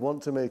only did he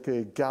want to make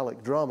a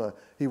Gaelic drama,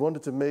 he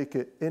wanted to make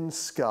it in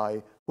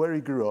Skye, where he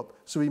grew up.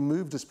 So he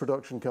moved his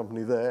production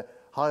company there,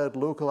 hired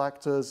local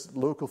actors,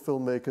 local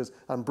filmmakers,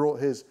 and brought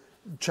his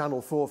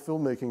Channel 4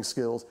 filmmaking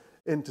skills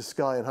into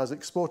Skye and has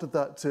exported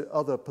that to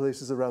other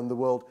places around the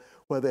world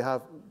where they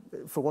have,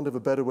 for want of a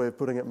better way of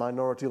putting it,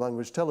 minority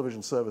language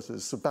television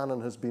services. So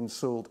Bannon has been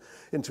sold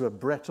into a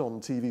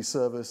Breton TV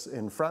service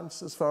in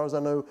France, as far as I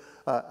know,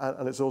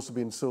 and it's also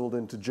been sold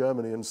into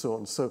Germany and so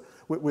on. So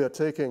we are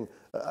taking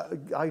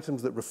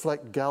items that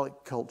reflect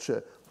Gaelic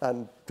culture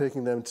and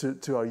taking them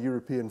to our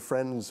European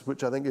friends,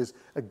 which I think is,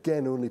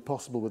 again, only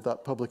possible with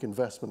that public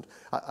investment.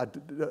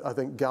 I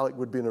think Gaelic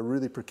would be in a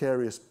really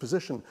precarious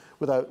position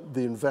without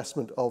the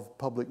investment of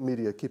public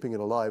media keeping it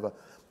alive. I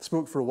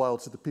spoke for a while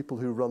to the people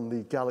who run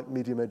the Gaelic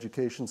Medium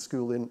Education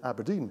School in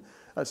Aberdeen.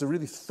 It's a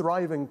really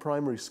thriving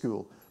primary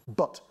school,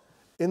 but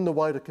in the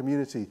wider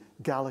community,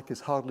 Gaelic is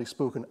hardly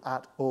spoken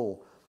at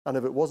all. And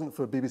if it wasn't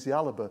for BBC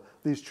Alba,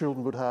 these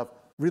children would have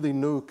really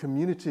no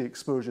community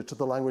exposure to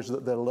the language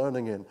that they're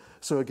learning in.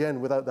 So again,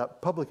 without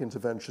that public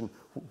intervention,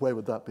 where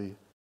would that be?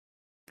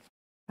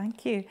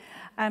 Thank you.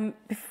 I'm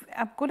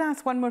going to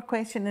ask one more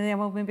question and then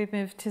we'll maybe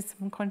move to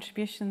some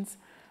contributions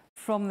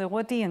from the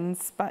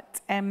audience.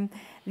 But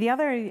the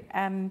other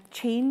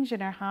change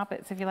in our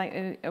habits, if you like,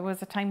 it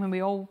was a time when we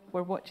all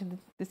were watching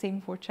the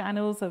same 4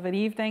 channels of an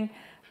evening.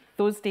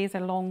 Those days are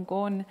long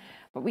gone,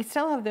 but we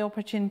still have the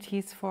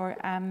opportunities for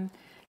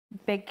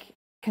big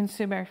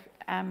consumer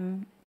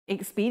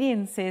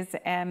experiences,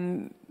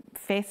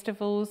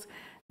 festivals,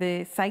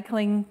 the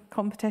cycling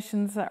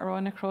competitions that are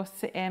on across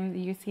the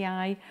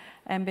UCI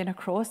and been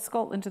across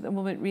Scotland at the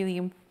moment,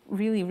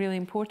 really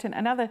important.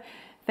 And other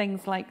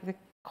things like the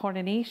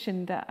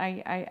coronation that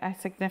are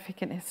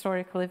significant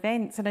historical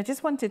events. And I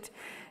just wanted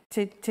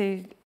to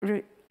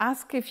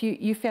ask if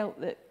you felt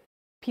that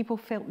people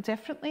felt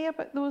differently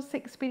about those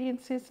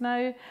experiences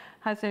now.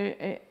 Has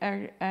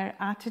our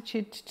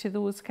attitude to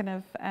those kind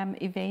of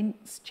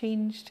events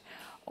changed?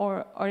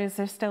 Or is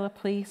there still a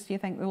place, do you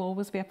think there'll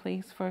always be a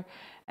place for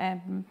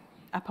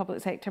a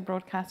public sector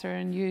broadcaster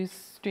or news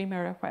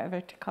streamer or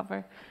whatever to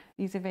cover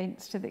these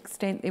events to the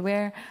extent they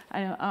were?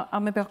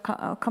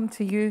 I'll come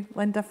to you,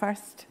 Linda,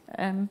 first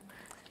on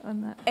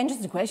that.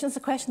 Interesting question. It's a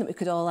question that we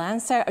could all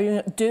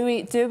answer. Do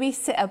we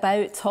sit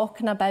about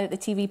talking about the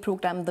TV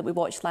programme that we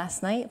watched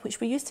last night, which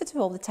we used to do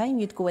all the time?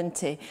 You'd go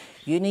into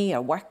uni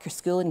or work or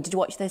school and did you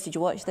watch this, did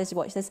you watch this, did you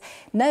watch this?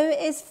 Now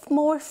it is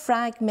more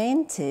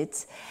fragmented.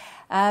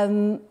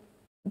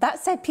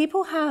 That said,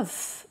 people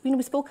have,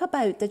 we spoke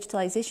about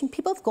digitalisation,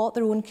 people have got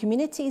their own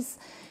communities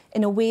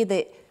in a way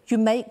that you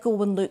might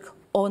go and look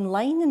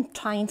online and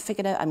try and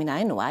figure out. I mean,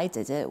 I know I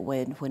did it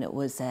when it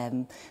was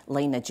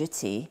Line of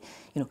Duty,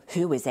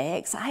 who was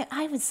X. I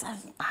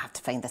have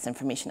to find this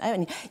information out,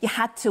 and you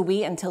had to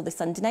wait until the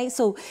Sunday night.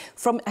 So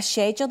from a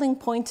scheduling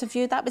point of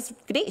view, that was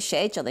great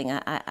scheduling,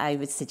 I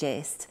would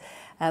suggest.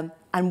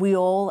 And we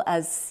all,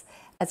 as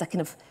a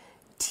kind of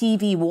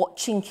TV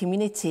watching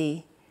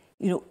community,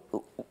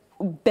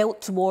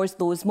 built towards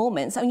those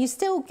moments. I mean, you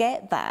still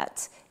get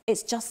that.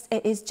 It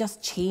is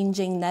just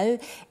changing now.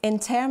 In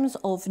terms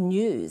of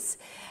news,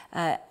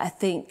 I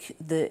think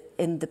that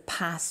in the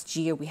past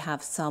year we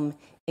have some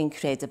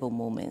incredible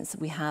moments.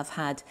 We have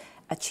had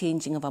a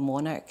changing of a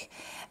monarch,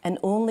 and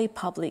only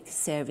public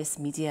service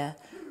media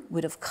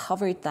would have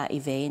covered that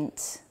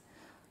event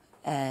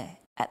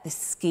at the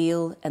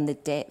scale and the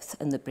depth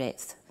and the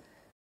breadth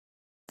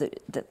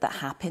that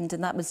happened,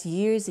 and that was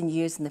years and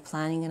years in the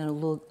planning. And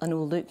I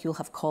know, Luke, you'll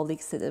have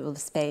colleagues that will have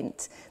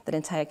spent their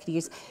entire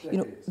careers,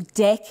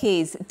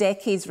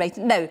 decades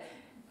writing. Now,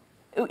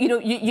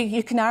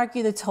 you can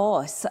argue the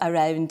toss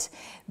around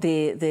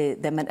the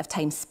amount of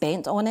time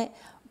spent on it,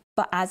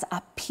 but as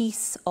a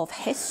piece of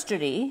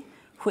history,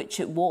 which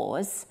it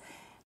was,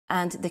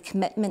 and the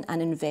commitment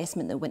and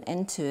investment that went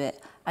into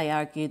it, I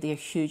argue they are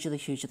hugely,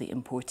 hugely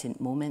important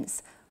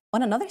moments.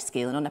 On another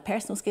scale and on a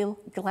personal scale,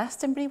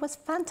 Glastonbury was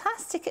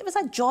fantastic. It was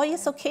a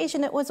joyous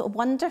occasion. It was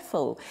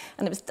wonderful.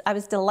 And I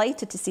was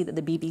delighted to see that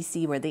the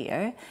BBC were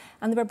there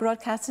and they were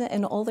broadcasting it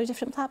in all their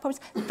different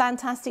platforms.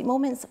 Fantastic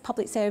moments.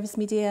 Public service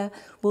media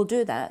will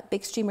do that.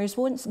 Big streamers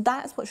won't. So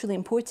that's what's really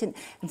important.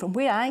 And from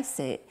where I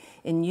sit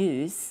in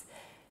news,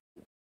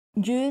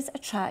 news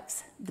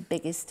attracts the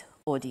biggest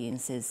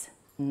audiences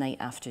night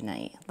after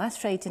night. Last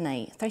Friday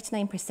night,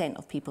 39%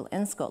 of people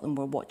in Scotland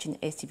were watching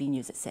STV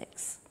News at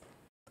 6.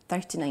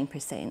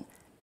 39%.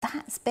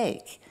 That's big.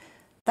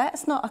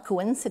 That's not a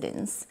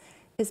coincidence.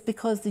 It's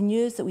because the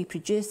news that we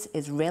produce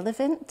is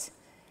relevant.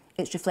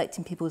 It's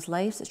reflecting people's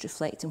lives. It's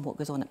reflecting what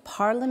goes on at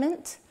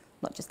Parliament,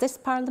 not just this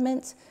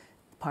Parliament,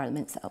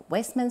 Parliament's at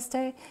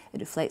Westminster.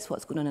 It reflects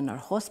what's going on in our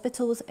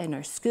hospitals, in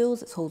our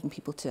schools. It's holding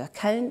people to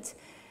account.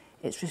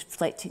 It's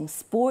reflecting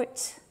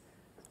sport,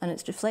 and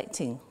it's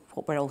reflecting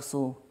what we're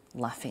also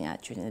laughing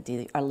at during the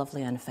day, our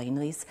lovely Anne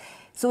Finleys.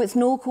 So it's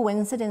no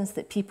coincidence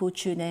that people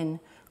tune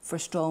in for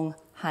strong,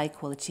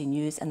 high-quality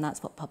news, and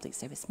that's what public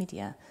service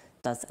media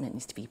does, and it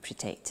needs to be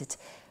protected.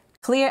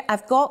 Claire,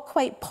 I've got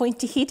quite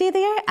pointy-heady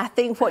there. I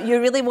think what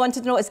you really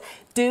wanted to know is,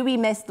 do we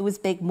miss those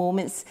big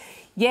moments?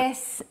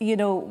 Yes, you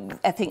know,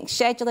 I think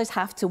schedulers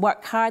have to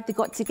work hard. They've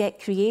got to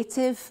get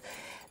creative.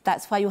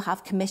 That's why you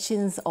have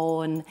commissions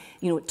on,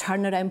 you know,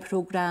 turnaround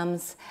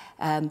programmes,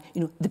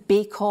 you know, the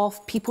Bake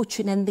Off, people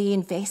tune in, they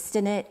invest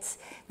in it,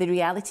 the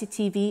reality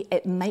TV.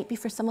 It might be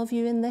for some of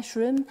you in this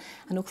room.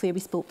 I know, Claire, we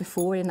spoke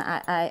before and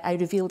I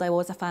revealed I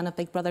was a fan of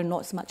Big Brother,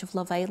 not so much of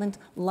Love Island.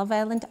 Love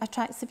Island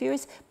attracts the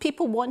viewers.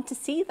 People want to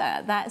see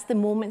that. That's the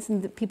moments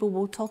that people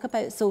will talk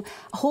about. So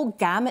a whole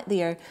gamut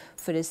there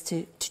for us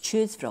to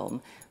choose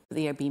from.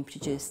 They are being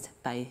produced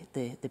by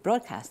the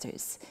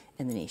broadcasters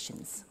in the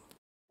nations.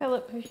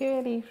 Philip, have you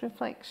any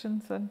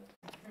reflections on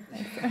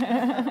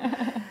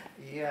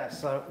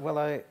Yes, well,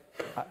 I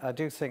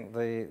do think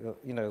you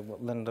know,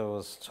 what Linda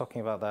was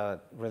talking about there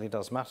really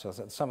does matter.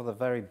 Some of the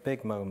very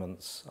big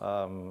moments,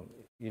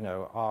 you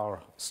know,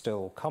 are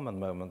still common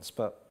moments,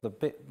 but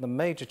the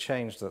major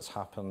change that's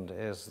happened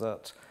is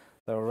that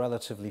there are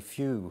relatively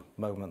few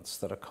moments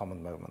that are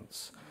common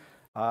moments.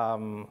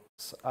 And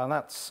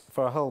that's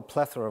for a whole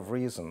plethora of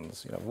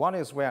reasons. You know, one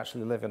is we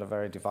actually live in a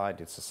very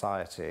divided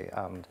society,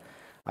 and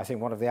I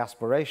think one of the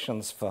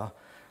aspirations for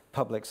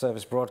public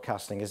service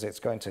broadcasting is it's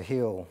going to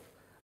heal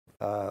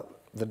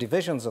the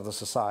divisions of the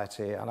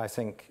society, and I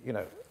think, you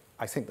know,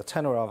 I think the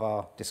tenor of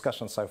our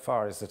discussion so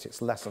far is that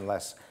it's less and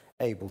less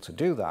able to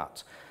do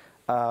that.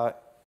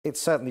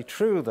 It's certainly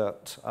true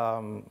that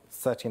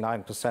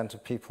 39%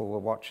 of people were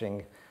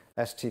watching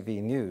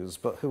STV News,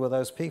 but who are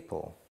those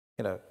people?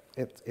 You know,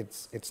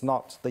 it's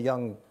not the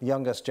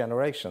youngest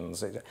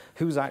generations.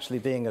 Who's actually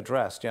being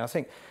addressed? You know, I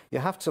think you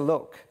have to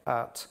look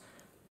at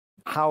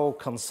how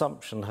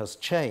consumption has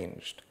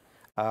changed,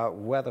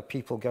 whether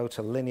people go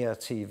to linear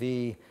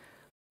TV,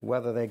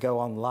 whether they go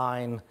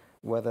online,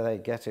 whether they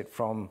get it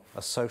from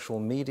a social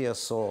media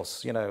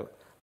source. You know,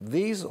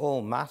 these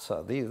all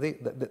matter.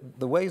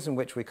 The ways in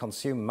which we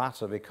consume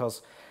matter,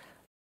 because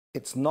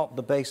it's not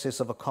the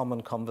basis of a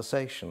common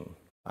conversation,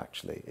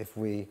 actually, if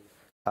we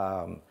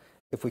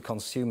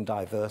consume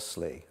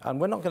diversely.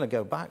 And we're not going to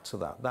go back to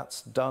that.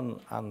 That's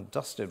done and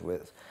dusted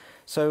with.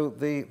 So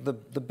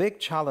the big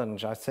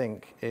challenge, I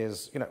think,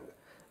 is, you know,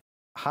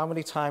 how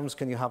many times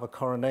can you have a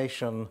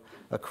coronation,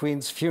 a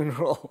Queen's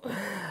funeral,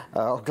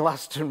 or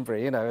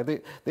Glastonbury? You know,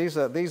 these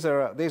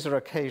are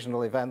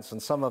occasional events,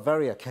 and some are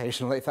very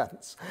occasional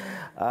events.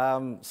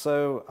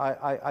 So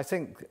I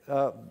think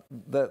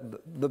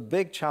the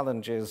big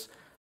challenge is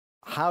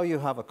how you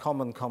have a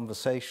common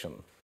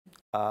conversation.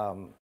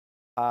 You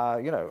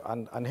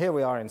know, and here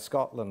we are in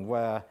Scotland,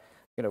 where,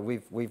 you know,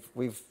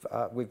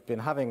 we've been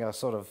having a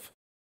sort of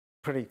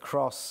pretty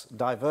cross,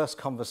 diverse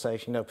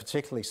conversation, you know,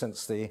 particularly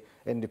since the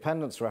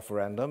independence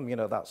referendum. You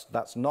know,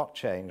 that's not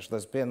changed.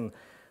 There's been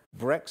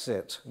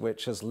Brexit,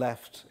 which has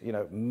left, you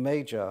know,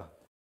 major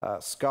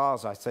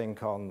scars, I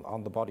think,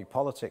 on the body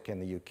politic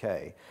in the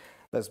UK.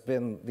 There's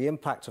been the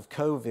impact of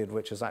COVID,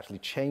 which has actually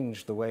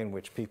changed the way in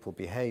which people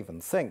behave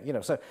and think. You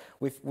know, so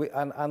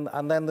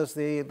and then there's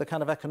the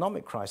kind of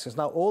economic crisis.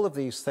 Now, all of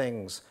these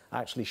things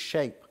actually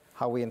shape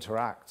how we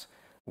interact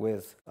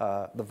with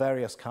the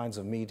various kinds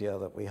of media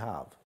that we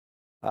have.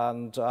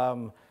 And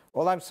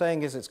all I'm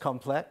saying is it's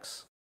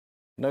complex,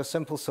 no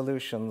simple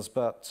solutions,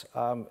 but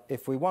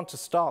if we want to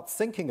start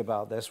thinking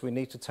about this, we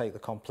need to take the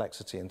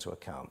complexity into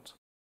account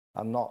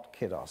and not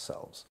kid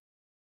ourselves.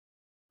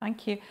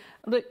 Thank you.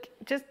 Look,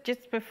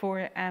 just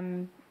before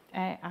I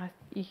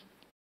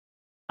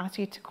ask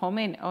you to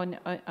comment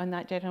on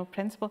that general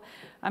principle,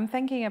 I'm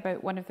thinking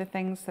about one of the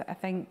things that I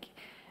think,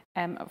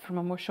 from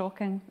a more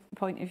shocking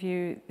point of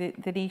view,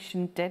 the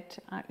nation did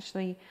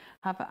actually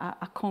have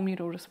a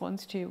communal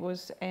response to,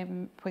 was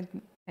when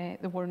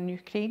the war in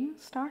Ukraine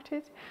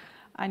started.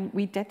 And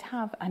we did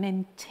have an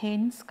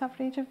intense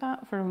coverage of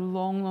that for a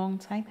long, long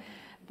time.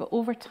 But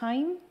over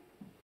time,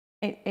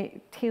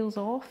 it tails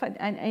off.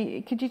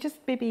 And could you just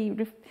maybe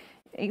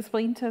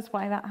explain to us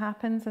why that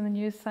happens in the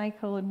news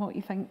cycle and what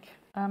you think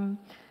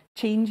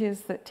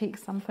changes that take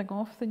something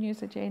off the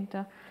news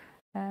agenda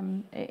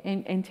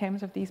in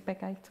terms of these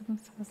big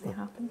items as they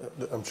happen.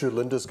 I'm sure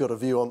Linda's got a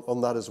view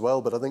on that as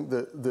well, but I think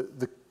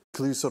the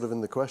clue sort of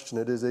in the question,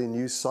 it is a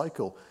news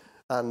cycle,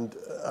 and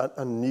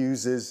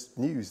news is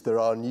news. There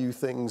are new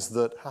things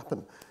that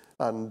happen,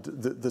 and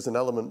there's an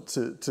element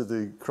to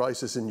the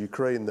crisis in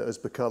Ukraine that has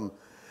become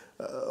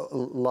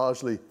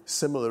largely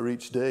similar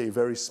each day,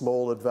 very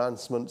small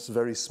advancements,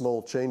 very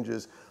small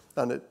changes,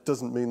 and it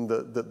doesn't mean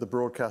that the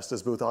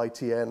broadcasters, both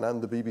ITN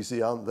and the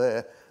BBC, aren't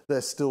there.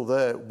 They're still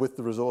there with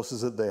the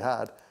resources that they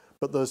had,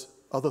 but there's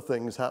other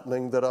things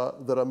happening that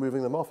are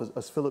moving them off.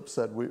 As Philip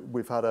said,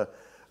 we've had a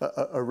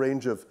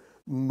range of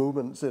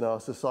moments in our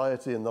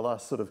society in the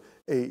last sort of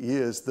 8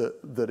 years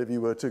that if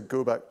you were to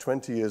go back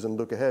 20 years and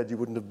look ahead, you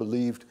wouldn't have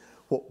believed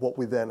what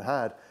we then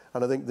had.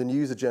 And I think the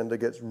news agenda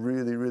gets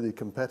really, really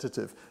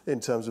competitive in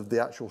terms of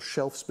the actual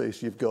shelf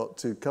space you've got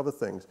to cover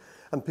things.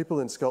 And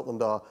people in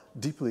Scotland are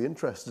deeply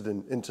interested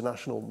in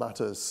international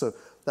matters. So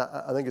that,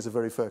 I think, is a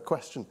very fair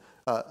question.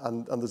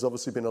 And there's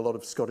obviously been a lot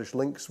of Scottish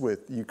links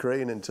with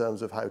Ukraine in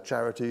terms of how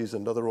charities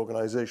and other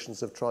organisations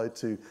have tried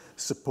to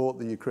support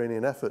the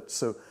Ukrainian effort.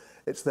 So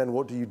it's then,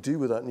 what do you do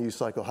with that news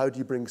cycle? How do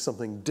you bring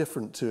something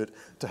different to it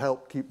to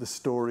help keep the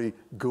story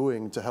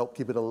going, to help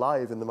keep it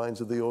alive in the minds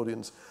of the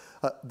audience?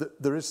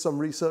 There is some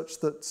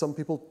research that some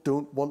people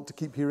don't want to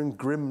keep hearing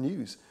grim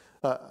news.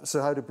 So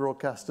how do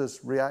broadcasters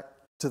react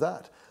to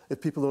that?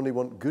 If people only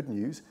want good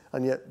news,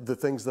 and yet the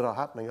things that are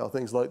happening are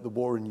things like the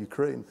war in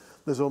Ukraine,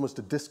 there's almost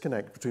a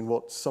disconnect between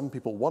what some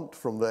people want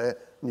from their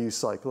news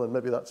cycle, and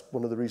maybe that's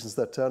one of the reasons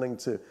they're turning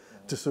to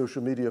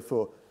social media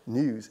for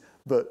news,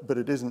 but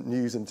it isn't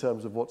news in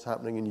terms of what's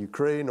happening in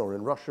Ukraine or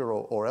in Russia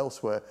or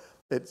elsewhere.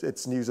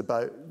 It's news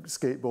about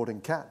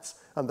skateboarding cats,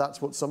 and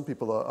that's what some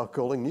people are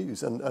calling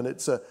news, and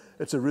it's a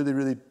really,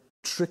 really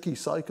tricky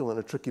cycle and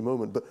a tricky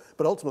moment,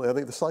 but ultimately I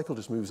think the cycle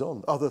just moves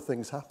on. Other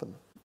things happen.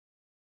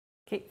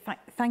 Okay,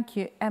 thank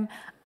you.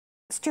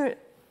 Stuart,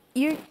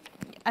 you,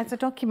 as a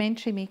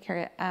documentary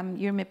maker,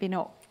 you're maybe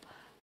not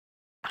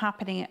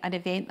happening at an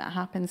event that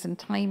happens in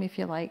time, if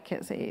you like.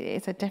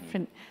 It's a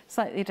different,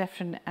 slightly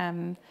different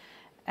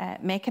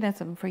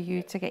mechanism for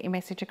you to get your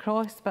message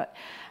across. But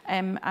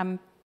I'm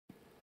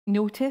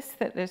noticed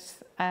that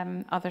there's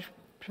other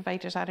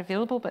providers are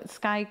available, but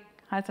Sky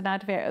has an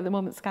advert at the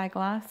moment, Sky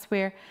Glass,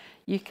 where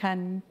you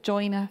can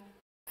join a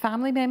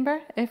family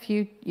member if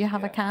you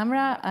have a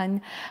camera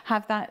and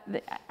have that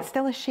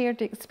still a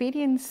shared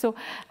experience. So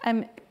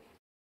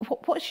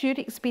what's your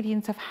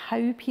experience of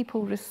how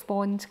people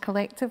respond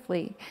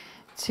collectively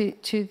to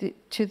the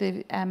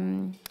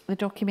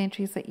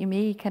documentaries that you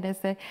make, and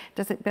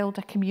does it build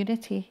a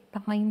community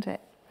behind it?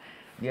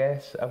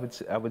 Yes,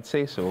 I would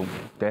say so,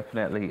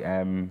 definitely.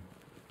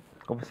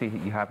 Obviously,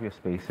 you have your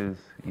spaces,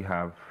 you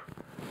have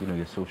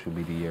your social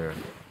media,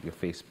 your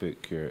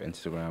Facebook, your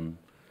Instagram.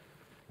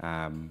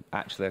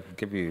 Actually, I could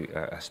give you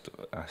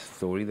a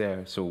story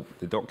there. So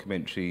the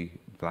documentary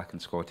Black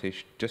and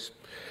Scottish, just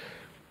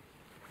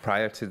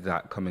prior to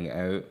that coming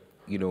out,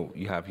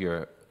 you have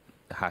your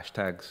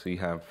hashtags. So you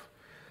have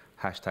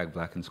hashtag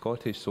Black and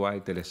Scottish. So I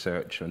did a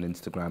search on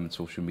Instagram and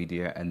social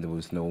media, and there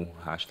was no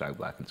hashtag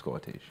Black and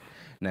Scottish.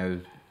 Now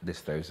there's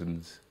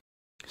thousands.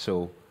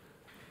 So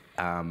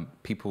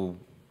people,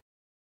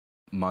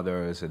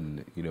 mothers,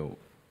 and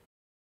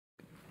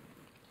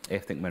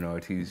ethnic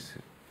minorities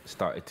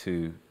started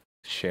to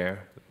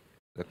share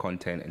the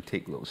content and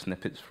take little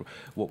snippets.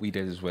 What we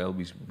did as well,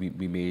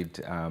 we made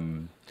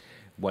 1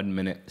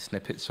 minute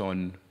snippets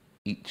on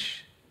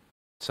each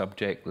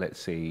subject, let's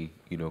say,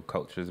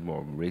 culturism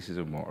or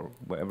racism or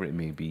whatever it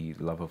may be,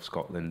 love of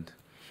Scotland.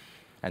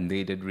 And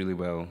they did really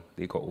well.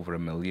 They got over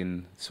 1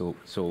 million. So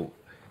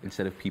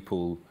instead of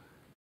people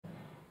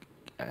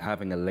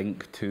having a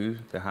link to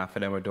the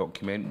half-an-hour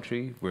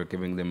documentary, we're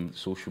giving them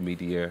social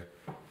media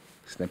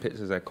snippets,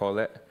 as I call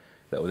it,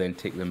 that will then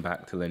take them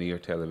back to linear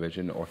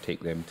television or take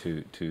them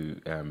to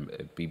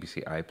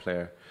BBC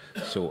iPlayer.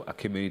 So a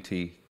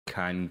community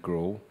can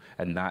grow,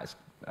 and that's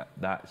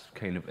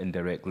kind of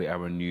indirectly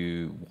our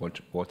new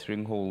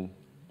watering hole,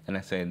 in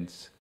a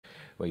sense,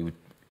 where you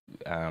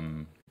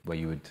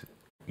would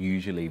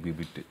usually we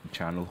would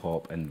channel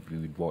hop and we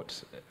would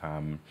watch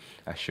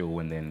a show,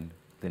 and then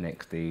the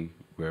next day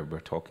we're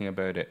talking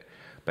about it.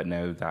 But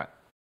now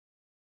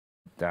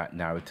that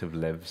narrative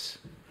lives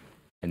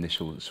in the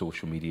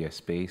social media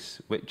space,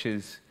 which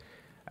is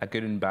a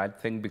good and bad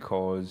thing,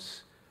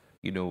 because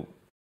you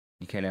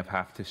kind of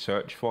have to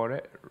search for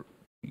it.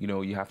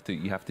 You have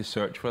to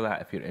search for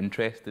that if you're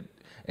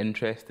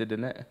interested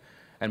in it.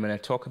 And when I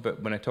talk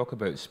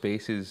about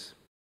spaces,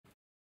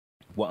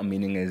 what I'm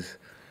meaning is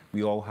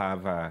we all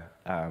have a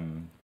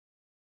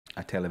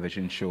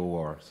television show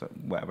or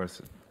whatever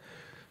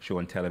show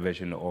on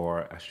television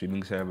or a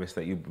streaming service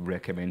that you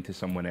recommend to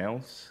someone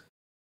else.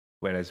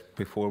 Whereas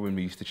before, when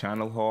we used to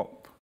channel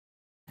hop,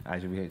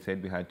 as we had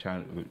said, we had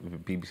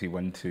BBC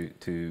One to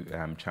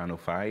Channel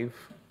 5.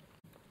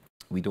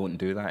 We don't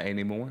do that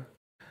anymore.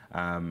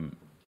 And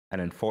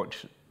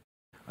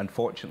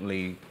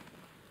unfortunately,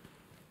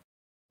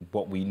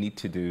 what we need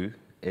to do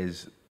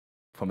is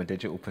from a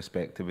digital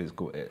perspective,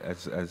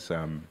 as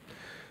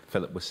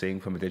Philip was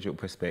saying, from a digital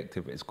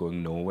perspective, it's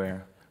going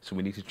nowhere. So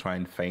we need to try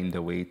and find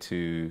a way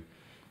to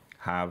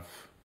have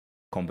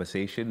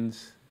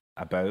conversations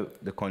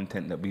about the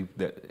content that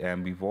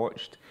we've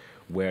watched.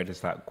 Where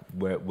is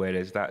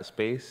that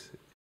space?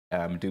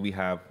 Do we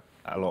have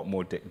a lot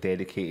more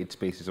dedicated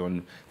spaces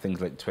on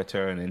things like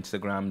Twitter and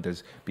Instagram?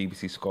 Does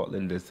BBC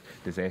Scotland, does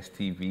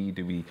STV,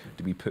 do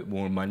we put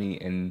more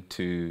money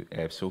into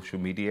social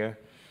media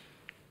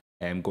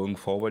going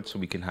forward, so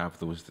we can have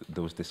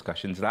those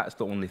discussions? That's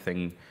the only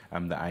thing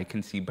that I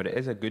can see, but it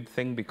is a good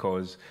thing,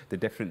 because the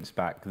difference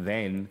back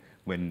then,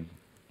 when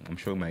I'm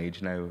showing my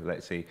age now,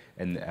 let's say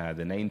in the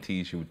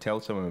 90s, you would tell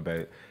someone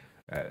about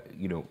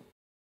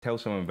tell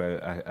someone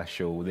about a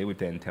show, they would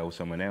then tell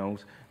someone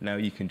else. Now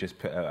you can just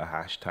put out a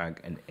hashtag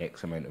and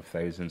X amount of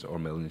thousands or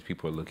millions of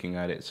people are looking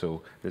at it.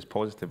 So there's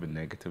positive and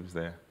negatives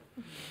there.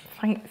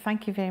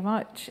 Thank you very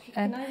much.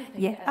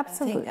 Yeah,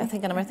 absolutely. I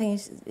think another thing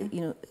is,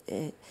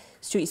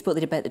 Stuart, you spoke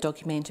there about the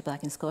documentary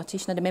Black and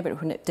Scottish, and I remember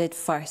when it did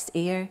first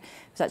air, it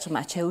was actually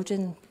my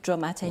children drew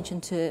my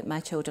attention to it. My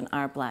children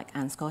are Black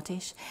and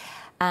Scottish.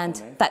 And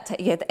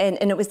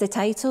and it was the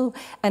title.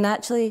 And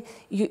actually,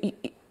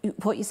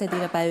 what you said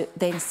there about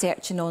then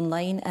searching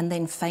online and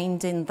then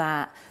finding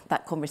that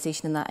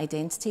conversation and that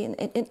identity. And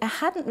it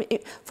hadn't,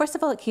 first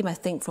of all, it came, I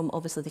think, from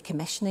obviously the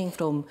commissioning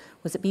from,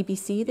 was it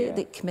BBC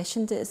that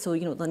commissioned it? So,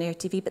 Linear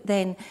TV, but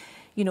then,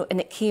 and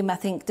it came, I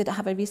think, did it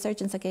have a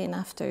resurgence again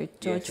after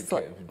George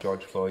Floyd?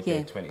 George Floyd,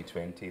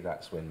 2020,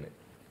 that's when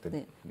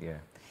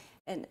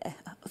And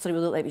sorry, we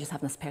look like we're just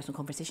having this personal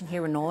conversation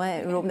here. We're not.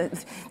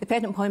 The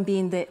pertinent point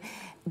being that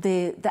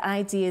the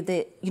idea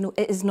that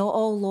it is not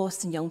all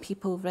lost in young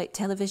people, right?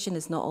 Television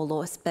is not all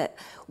lost, but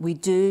we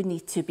do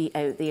need to be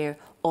out there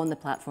on the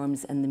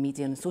platforms and the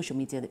media and social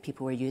media that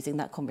people are using.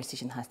 That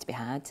conversation has to be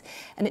had,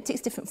 and it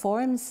takes different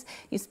forms.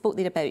 You spoke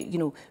there about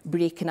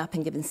breaking up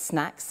and giving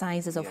snack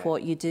sizes of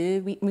what you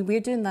do.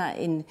 We're doing that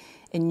in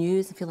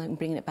news. I feel like I'm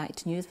bringing it back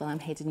to news. While I'm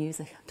head of news,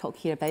 I talk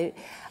here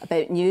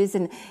about news,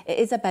 and it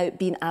is about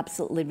being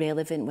absolutely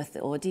relevant with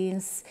the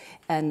audience.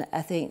 And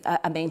I think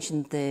I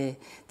mentioned the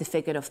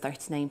figure of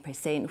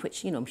 39%,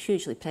 which I'm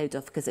hugely proud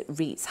of because it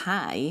rates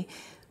high.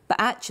 But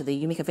actually,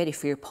 you make a very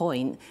fair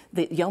point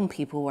that young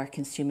people are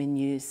consuming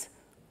news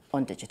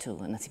on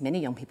digital, and I see many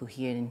young people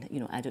here,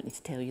 and I don't need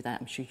to tell you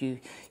that. I'm sure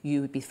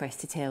you would be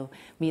first to tell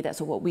me that.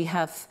 So what we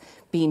have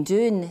been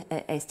doing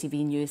at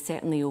STV News,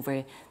 certainly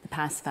over the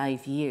past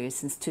 5 years,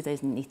 since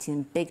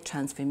 2018, big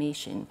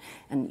transformation,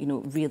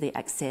 and really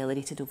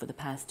accelerated over the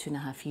past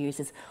 2.5 years,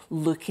 is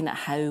looking at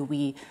how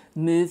we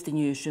move the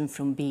newsroom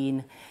from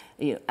being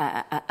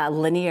a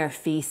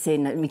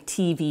linear-facing,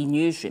 TV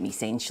newsroom,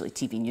 essentially,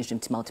 TV newsroom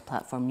to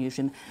multi-platform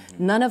newsroom.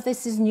 Mm-hmm. None of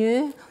this is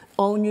new.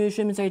 All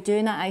newsrooms are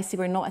doing it. I say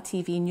we're not a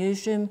TV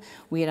newsroom,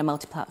 we're a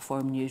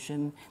multi-platform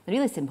newsroom. The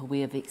really simple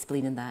way of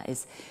explaining that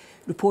is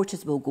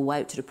reporters will go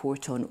out to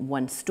report on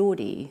one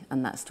story,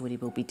 and that story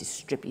will be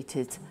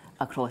distributed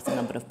across a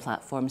number of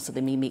platforms. So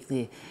they may make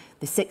the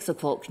 6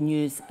 o'clock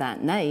news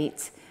that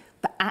night,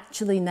 but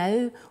actually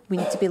now we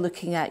need to be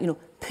looking at,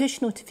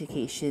 push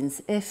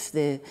notifications. If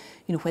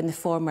when the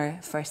former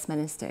First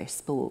Minister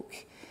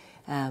spoke,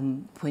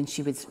 when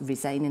she was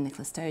resigning,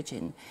 Nicola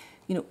Sturgeon,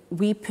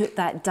 we put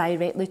that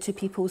directly to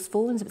people's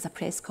phones. It was a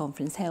press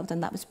conference held,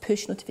 and that was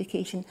push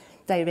notification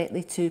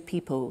directly to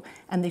people,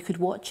 and they could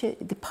watch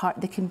it.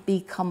 They can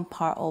become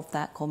part of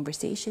that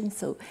conversation.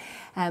 So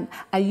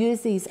I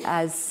use these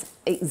as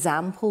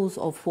examples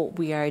of what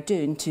we are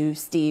doing to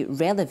stay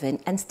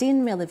relevant, and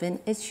staying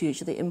relevant is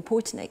hugely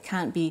important. It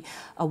can't be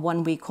a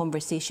one-way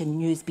conversation,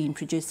 news being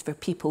produced for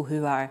people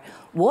who are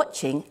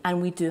watching,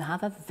 and we do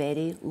have a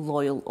very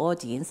loyal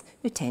audience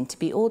who tend to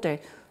be older.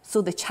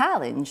 So the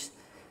challenge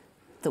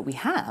that we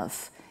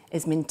have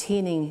is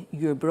maintaining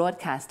your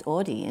broadcast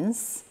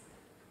audience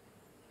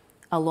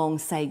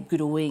alongside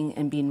growing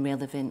and being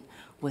relevant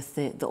with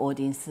the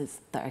audiences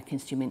that are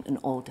consuming on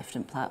all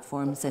different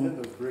platforms. And in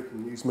those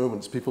breaking news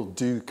moments, people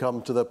do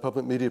come to their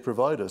public media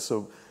provider.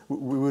 So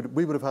we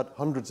would have had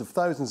hundreds of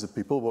thousands of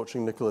people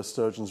watching Nicola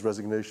Sturgeon's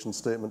resignation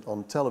statement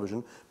on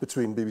television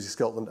between BBC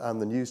Scotland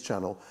and the News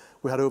Channel.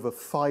 We had over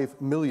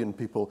 5 million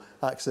people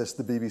access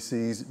the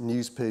BBC's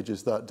news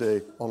pages that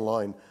day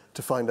online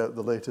to find out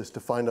the latest,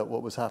 to find out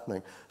what was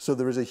happening. So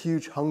there is a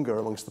huge hunger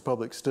amongst the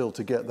public still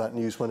to get that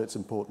news when it's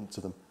important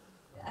to them.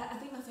 I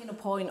think my final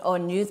point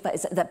on news, but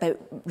is about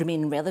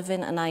remaining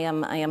relevant, and I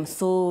am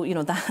so,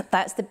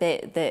 that's the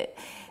bit that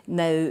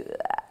now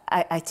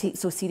I take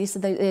so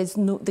seriously.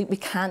 We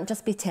can't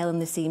just be telling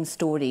the same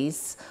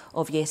stories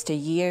of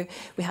yesteryear.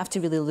 We have to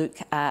really look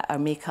at our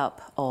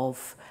makeup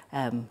of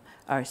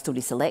our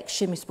story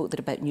selection. We spoke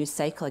there about news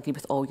cycle. I agree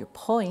with all your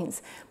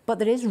points, but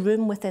there is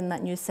room within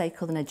that news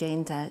cycle and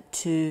agenda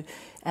to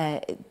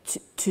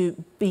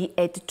be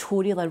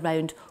editorial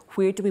around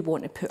where do we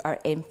want to put our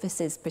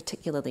emphasis,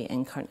 particularly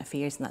in current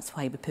affairs, and that's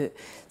why we put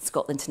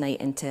Scotland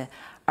Tonight into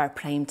our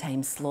prime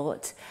time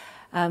slot.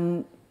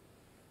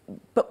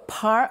 But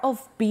part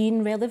of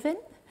being relevant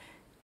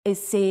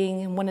is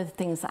saying, and one of the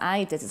things that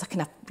I did is I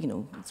kind of,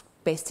 it's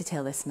best to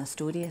tell this in a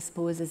story, I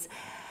suppose, is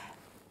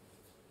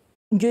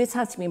news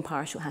has to be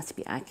impartial, has to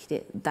be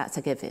accurate, that's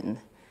a given.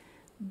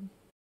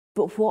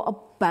 But what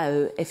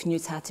about if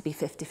news had to be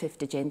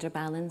 50-50 gender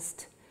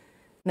balanced?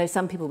 Now,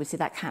 some people would say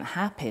that can't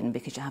happen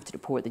because you have to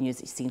report the news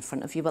that you see in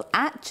front of you. Well,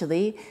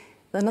 actually,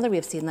 another way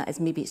of saying that is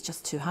maybe it's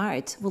just too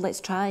hard. Well,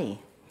 let's try.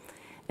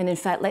 And in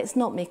fact, let's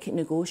not make it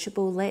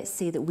negotiable. Let's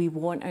say that we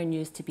want our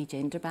news to be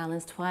gender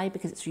balanced. Why?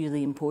 Because it's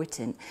really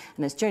important.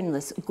 And as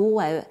journalists, go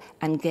out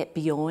and get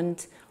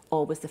beyond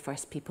always the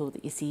first people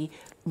that you see.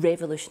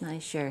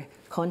 Revolutionise your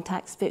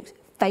contacts book.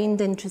 Find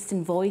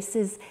interesting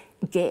voices.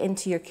 Get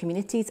into your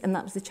communities. And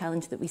that was the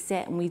challenge that we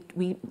set. And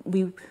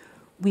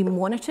we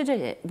monitored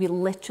it. We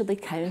literally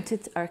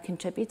counted our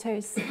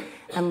contributors.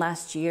 And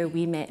last year,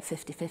 we met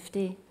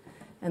 50-50.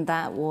 And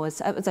it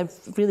was a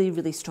really,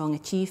 really strong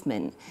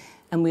achievement.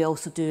 And we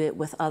also do it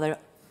with other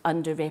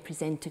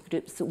underrepresented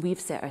groups. So we've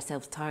set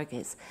ourselves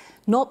targets,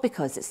 not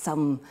because it's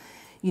some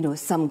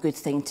good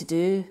thing to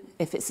do.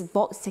 If it's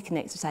box-ticking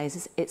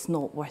exercises, it's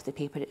not worth the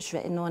paper it's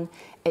written on.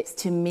 It's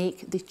to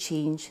make the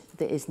change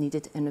that is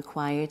needed and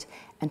required,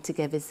 and to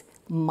give us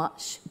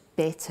much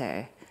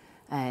better,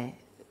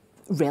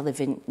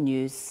 relevant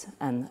news.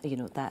 And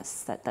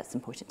that's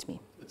important to me.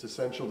 It's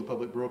essential the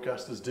public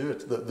broadcasters do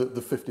it.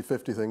 The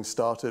 50-50 thing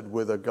started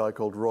with a guy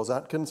called Ros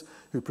Atkins,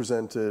 who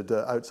presented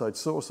Outside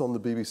Source on the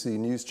BBC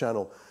News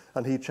channel.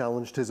 And he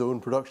challenged his own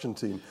production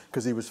team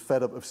because he was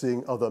fed up of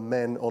seeing other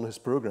men on his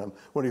programme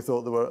when he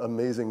thought there were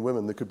amazing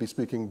women that could be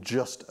speaking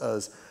just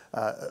as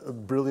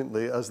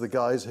brilliantly as the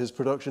guys his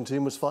production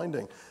team was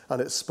finding.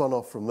 And it spun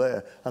off from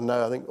there. And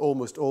now I think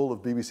almost all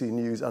of BBC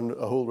News and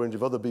a whole range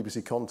of other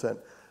BBC content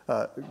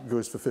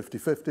goes for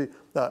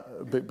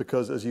 50-50,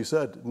 because, as you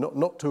said,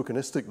 not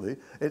tokenistically,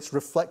 it's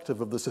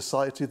reflective of the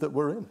society that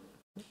we're in.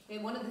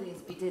 And one of the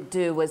things we did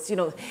do was,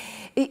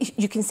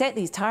 you can set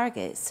these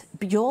targets,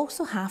 but you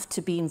also have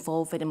to be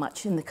involved very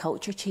much in the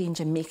culture change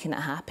and making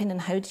it happen.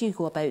 And how do you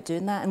go about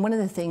doing that? And one of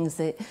the things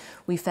that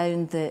we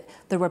found that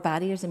there were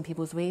barriers in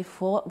people's way.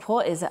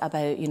 What is it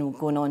about,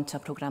 going on to a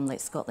programme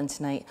like Scotland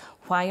Tonight?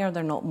 Why are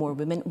there not more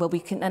women? Well,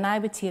 and I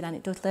would hear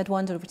anecdotally, I'd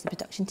wander over to the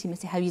production team and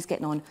say, how are you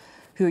getting on?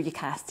 Who are you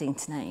casting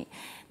tonight?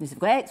 And they said,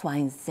 we've got X, Y,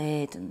 and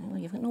Z, and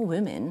you've got no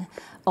women.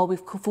 Or we've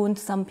phoned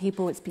some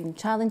people, it's been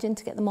challenging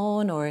to get them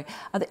on.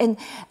 And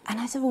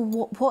I said,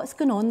 well, what's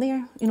going on there?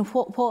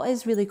 What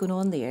is really going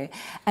on there?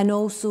 And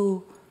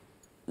also,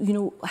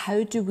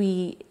 how do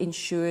we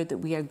ensure that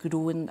we are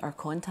growing our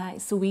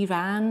contacts? So we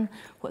ran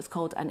what's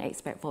called an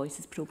Expert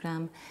Voices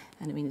programme.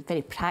 And a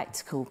very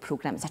practical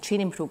programme. It's a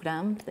training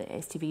programme that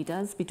STV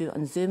does. We do it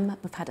on Zoom.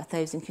 We've had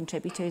 1,000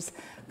 contributors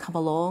come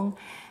along.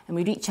 And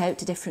we reach out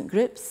to different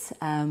groups.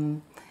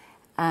 And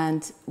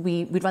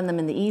we run them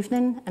in the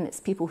evening. And it's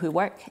people who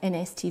work in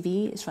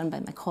STV. It's run by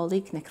my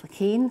colleague, Nicola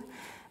Kane.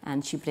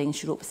 And she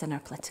ropes in our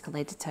political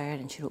editor,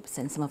 and she ropes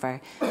in some of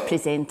our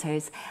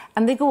presenters.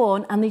 And they go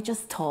on and they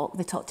just talk.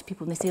 They talk to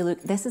people and they say,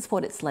 look, this is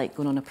what it's like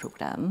going on a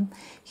programme.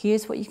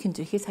 Here's what you can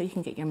do. Here's how you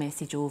can get your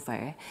message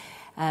over.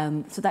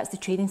 So that's the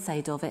training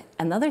side of it.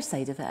 Another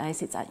side of it, I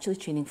say, it's actually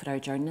training for our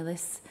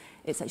journalists.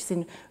 It's actually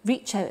saying,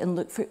 reach out and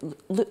look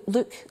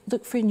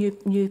for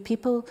new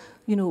people.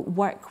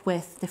 Work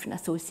with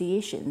different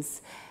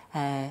associations.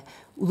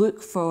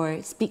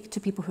 Speak to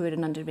people who are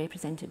in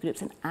underrepresented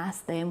groups and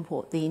ask them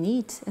what they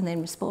need and then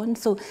respond.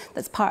 So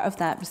that's part of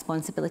that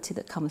responsibility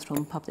that comes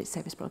from public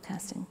service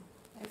broadcasting.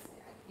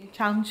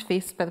 Challenge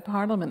faced by the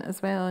Parliament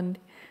as well, and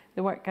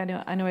the work I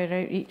know our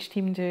outreach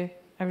team do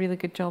a really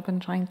good job in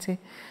trying to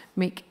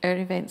make our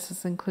events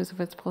as inclusive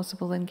as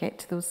possible and get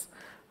to those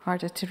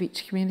harder to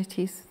reach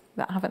communities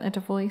that haven't had a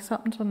voice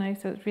up until now,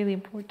 so it's really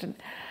important.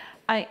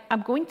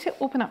 I'm going to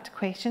open up to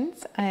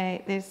questions.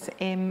 There's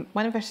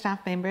one of our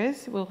staff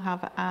members will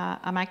have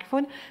a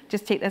microphone.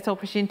 Just take this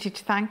opportunity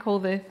to thank all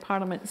the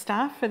Parliament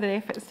staff for their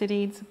efforts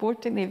today in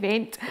supporting the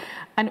event,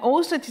 and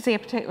also to say a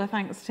particular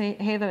thanks to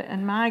Heather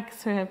and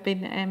Mags, who have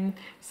been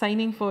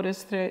signing for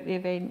us throughout the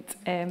event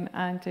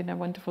and doing a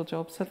wonderful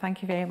job. So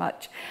thank you very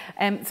much.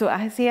 So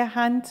I see a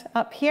hand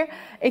up here.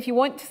 If you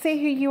want to say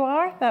who you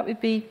are, that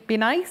would be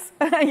nice.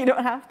 You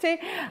don't have to.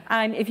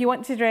 And if you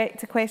want to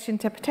direct a question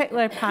to a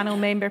particular panel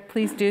member,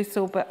 please do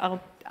so, but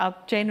I'll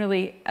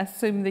generally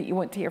assume that you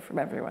want to hear from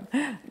everyone.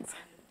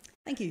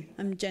 Thank you.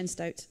 I'm Jen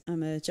Stout.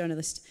 I'm a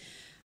journalist.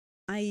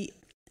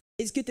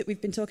 It's good that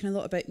we've been talking a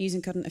lot about news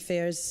and current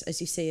affairs.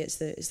 As you say, it's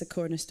the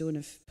cornerstone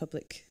of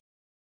public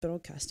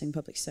broadcasting,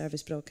 public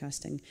service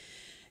broadcasting.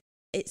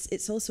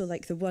 It's also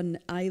like the one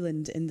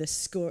island in the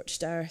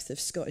scorched earth of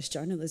Scottish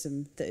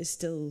journalism that is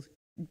still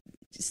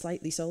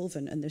slightly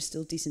solvent, and there's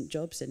still decent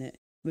jobs in it.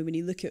 When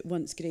you look at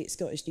once great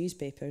Scottish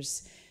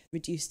newspapers,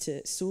 reduced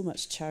to so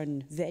much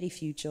churn, very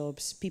few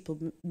jobs,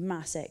 people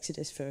mass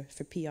exodus for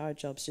PR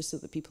jobs just so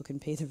that people can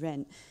pay the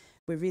rent.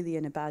 We're really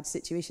in a bad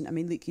situation. I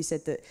mean, Luke, you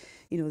said that,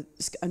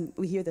 and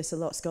we hear this a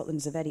lot,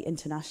 Scotland's a very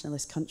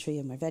internationalist country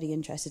and we're very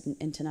interested in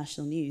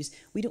international news.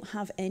 We don't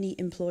have any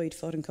employed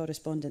foreign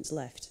correspondents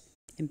left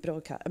in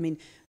broadcast. I mean,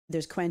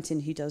 there's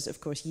Quentin, who does,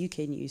 of course, UK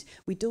news.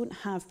 We don't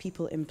have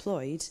people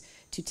employed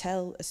to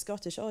tell a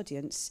Scottish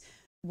audience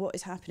what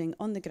is happening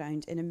on the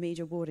ground in a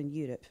major war in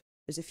Europe.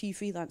 There's a few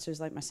freelancers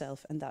like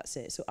myself, and that's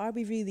it. So are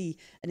we really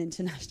an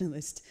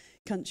internationalist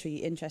country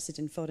interested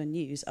in foreign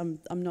news? I'm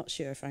not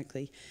sure,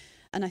 frankly.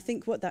 And I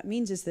think what that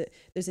means is that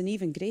there's an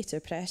even greater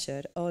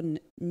pressure on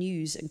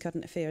news and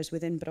current affairs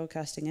within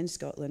broadcasting in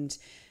Scotland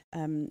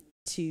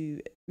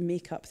to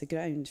make up the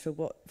ground for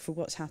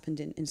what's happened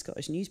in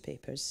Scottish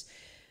newspapers.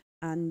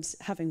 And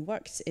having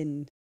worked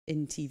in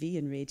TV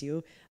and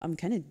radio, I'm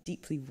kind of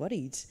deeply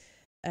worried.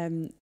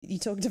 You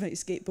talked about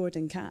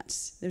skateboarding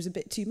cats. There's a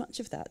bit too much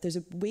of that. There's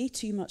a way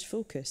too much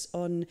focus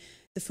on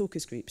the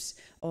focus groups,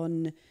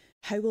 on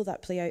how will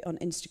that play out on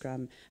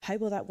Instagram? How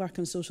will that work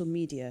on social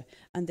media?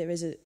 And there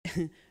is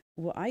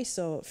what I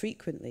saw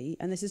frequently,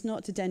 and this is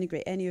not to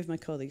denigrate any of my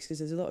colleagues, because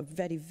there's a lot of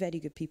very, very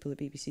good people at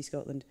BBC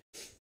Scotland,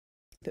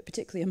 but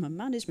particularly in my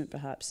management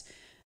perhaps,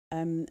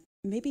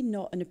 maybe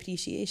not an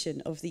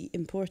appreciation of the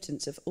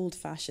importance of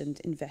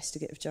old-fashioned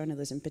investigative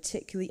journalism,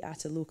 particularly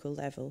at a local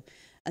level.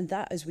 And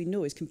that, as we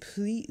know, is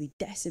completely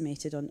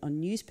decimated on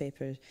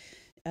newspapers.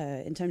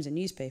 In terms of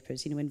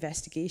newspapers,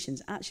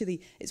 investigations.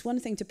 Actually, it's one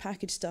thing to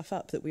package stuff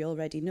up that we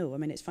already know. I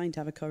mean, it's fine to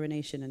have a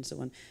coronation and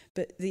so on.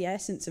 But the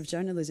essence of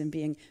journalism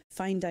being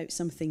find out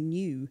something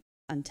new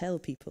and tell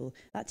people,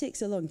 that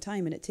takes a long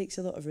time and it takes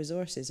a lot of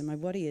resources. And my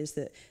worry is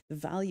that the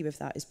value of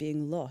that is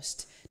being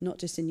lost, not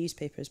just in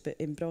newspapers, but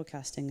in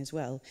broadcasting as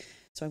well.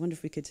 So I wonder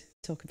if we could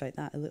talk about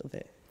that a little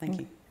bit.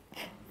 Thank you.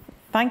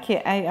 Thank you.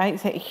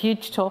 It's a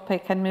huge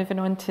topic, and moving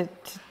on to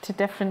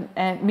different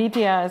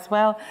media as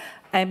well.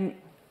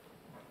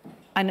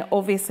 And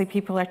obviously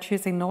people are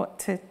choosing not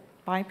to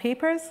buy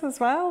papers as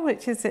well,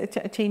 which is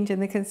a change in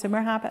the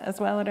consumer habit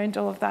as well around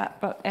all of that.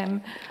 But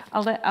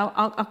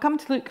I'll come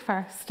to Luke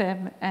first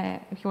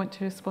if you want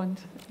to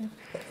respond.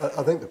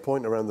 I think the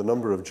point around the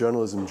number of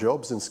journalism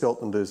jobs in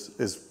Scotland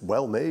is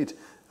well made,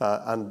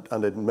 and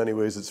in many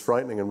ways it's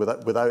frightening. And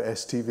without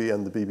STV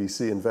and the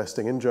BBC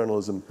investing in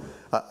journalism,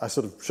 I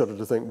sort of shudder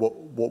to think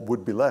what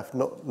would be left.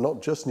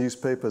 Not just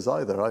newspapers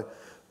either. I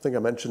think I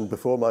mentioned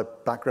before my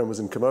background was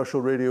in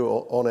commercial radio,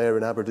 on air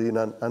in Aberdeen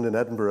and in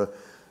Edinburgh,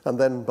 and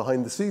then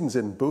behind the scenes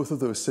in both of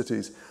those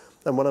cities.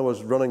 And when I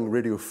was running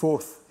Radio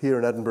Forth here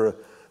in Edinburgh,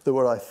 there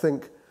were, I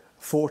think,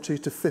 40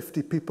 to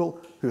 50 people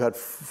who had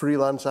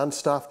freelance and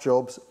staff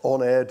jobs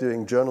on air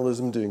doing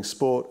journalism, doing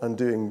sport and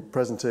doing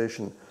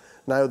presentation.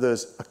 Now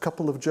there's a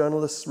couple of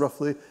journalists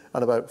roughly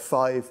and about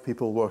 5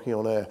 people working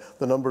on air.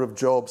 The number of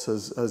jobs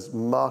has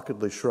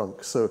markedly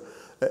shrunk. So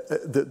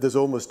there's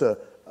almost a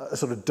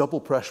sort of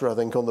double pressure, I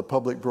think, on the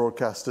public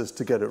broadcasters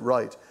to get it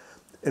right.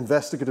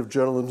 Investigative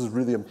journalism is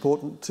really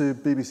important to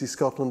BBC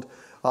Scotland.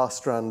 Our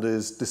strand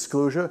is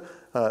disclosure,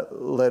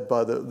 led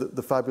by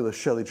the fabulous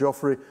Shelley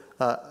Joffrey,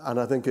 and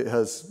I think it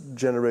has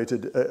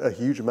generated a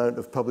huge amount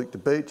of public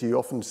debate. You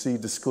often see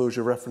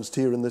disclosure referenced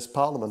here in this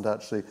Parliament,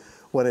 actually,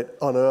 when it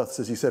unearths,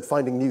 as you said,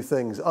 finding new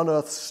things,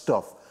 unearths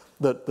stuff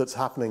that's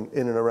happening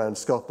in and around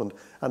Scotland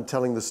and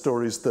telling the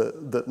stories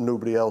that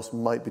nobody else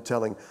might be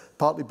telling,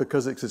 partly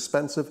because it's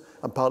expensive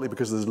and partly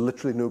because there's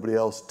literally nobody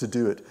else to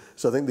do it.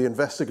 So I think the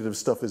investigative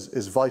stuff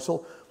is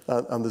vital,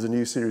 and there's a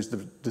new series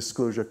of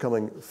disclosure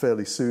coming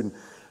fairly soon.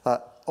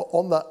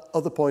 On that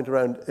other point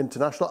around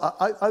international,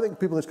 I think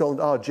people in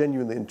Scotland are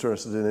genuinely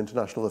interested in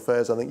international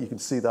affairs. I think you can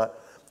see that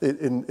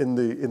in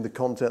the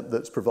content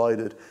that's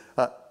provided.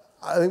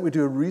 I think we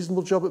do a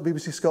reasonable job at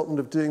BBC Scotland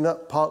of doing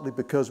that, partly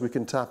because we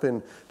can tap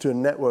into a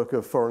network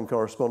of foreign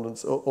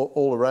correspondents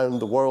all around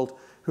the world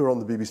who are on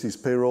the BBC's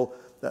payroll.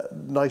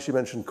 Nice you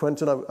mentioned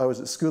Quentin. I was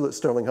at school at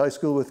Stirling High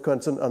School with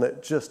Quentin, and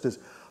it just is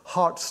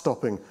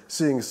heart-stopping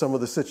seeing some of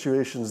the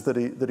situations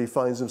that he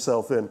finds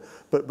himself in.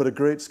 But a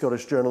great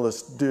Scottish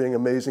journalist doing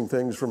amazing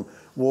things, from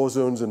war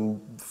zones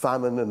and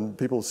famine and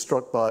people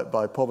struck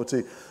by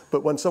poverty.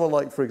 But when someone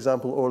like, for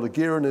example, Orla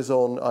Guerin is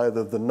on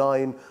either The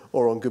Nine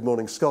or on Good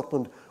Morning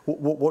Scotland,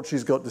 what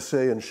she's got to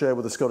say and share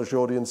with the Scottish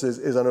audience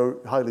is I know,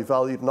 highly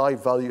valued, and I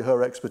value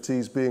her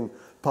expertise being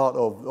part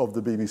of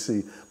the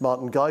BBC.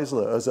 Martin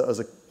Geisler,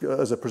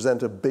 as a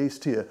presenter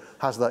based here,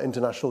 has that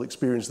international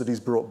experience that he's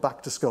brought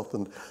back to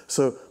Scotland.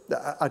 So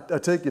I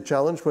take your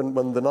challenge.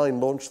 When The Nine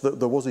launched,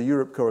 there was a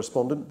Europe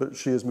correspondent, but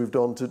she has moved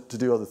on to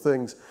do other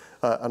things.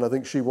 And I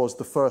think she was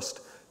the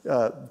first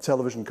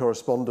television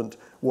correspondent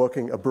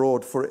working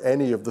abroad for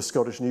any of the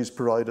Scottish news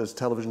providers,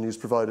 television news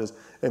providers,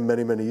 in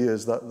many, many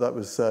years. That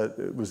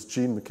was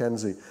Jean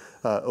McKenzie,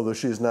 although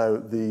she is now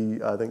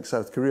the, I think,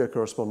 South Korea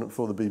correspondent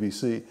for the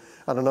BBC.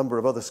 And a number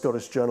of other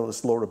Scottish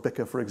journalists, Laura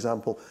Bicker, for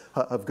example,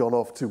 have gone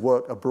off to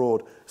work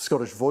abroad.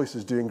 Scottish Voice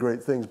is doing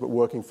great things, but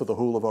working for the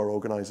whole of our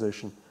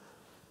organisation.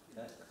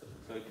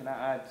 So can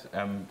I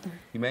add,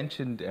 you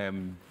mentioned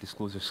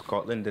Disclosure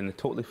Scotland, and I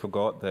totally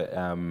forgot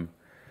that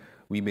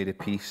we made a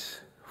piece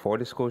for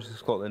Disclosure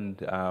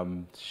Scotland.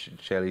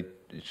 Shelley,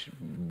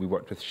 we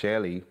worked with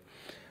Shelley,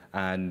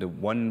 and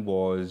one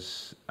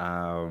was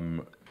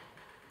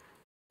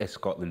Is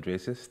Scotland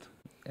Racist?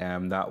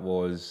 That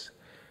was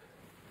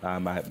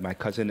My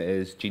cousin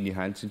is Jeannie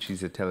Hansen.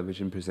 She's a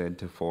television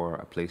presenter for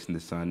A Place in the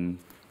Sun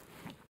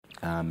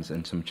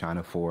and some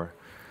Channel 4.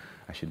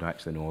 I should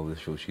actually know all the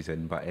shows she's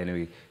in, but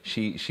anyway,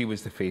 she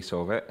was the face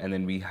of it. And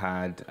then we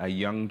had a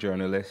young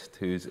journalist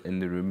who's in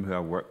the room who I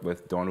worked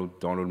with,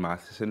 Donald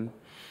Matheson.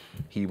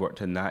 He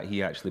worked on that.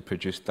 He actually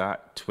produced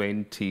that,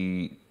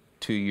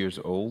 22 years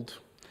old.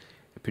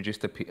 He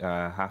produced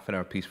a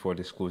half-an-hour piece for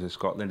Disclosure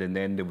Scotland, and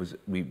then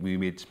we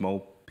made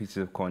small pieces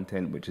of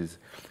content, which is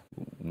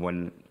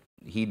one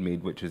he'd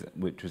made, which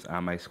was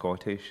Am I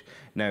Scottish?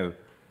 Now,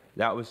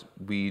 that was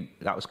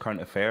current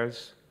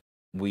affairs.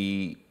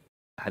 We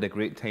had a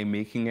great time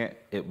making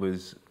it. It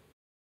was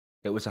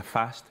a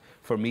fast,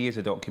 for me as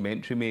a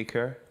documentary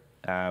maker,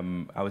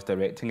 I was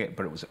directing it,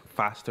 but it was a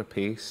faster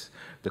pace.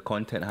 The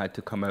content had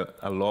to come out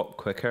a lot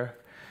quicker.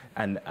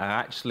 And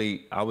I'm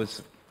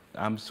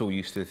so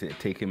used to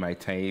taking my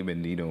time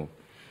and, you know,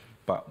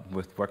 but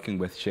with working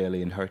with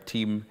Shelley and her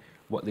team,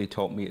 what they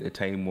taught me at the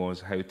time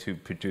was how to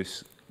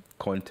produce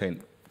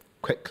content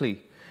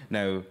quickly.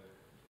 Now,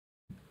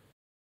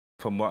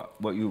 from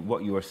what you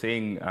were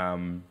saying,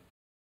 in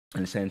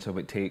the sense of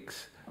it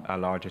takes a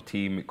larger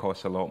team, it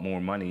costs a lot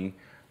more money.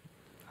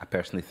 I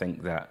personally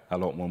think that a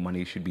lot more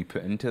money should be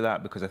put into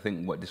that, because I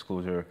think what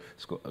Disclosure,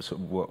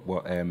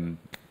 what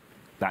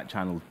that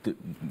channel,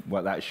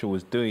 what that show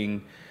is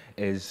doing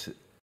is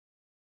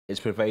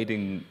it's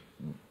providing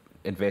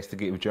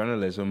investigative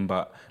journalism,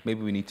 but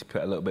maybe we need to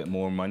put a little bit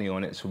more money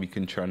on it so we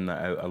can churn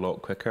that out a lot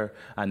quicker.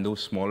 And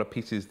those smaller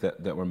pieces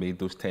that were made,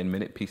 those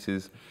 10-minute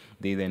pieces,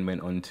 they then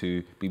went on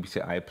to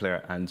BBC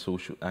iPlayer and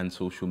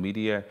social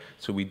media.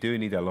 So we do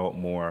need a lot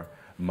more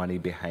money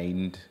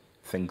behind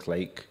things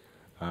like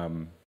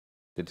the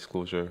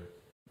Disclosure,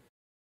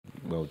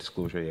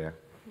 yeah.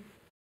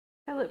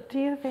 Philip, do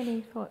you have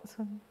any thoughts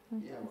on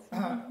this?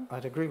 Yeah,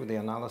 I'd agree with the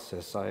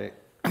analysis. I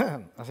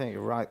think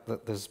you're right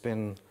that there's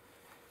been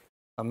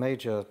a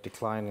major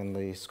decline in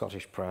the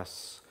Scottish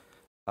press.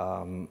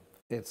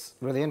 It's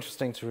really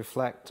interesting to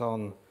reflect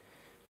on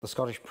the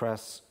Scottish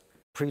press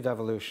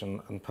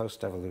pre-devolution and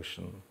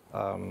post-devolution.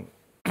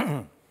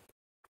 There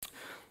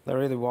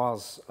really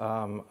was,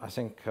 I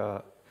think,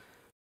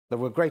 there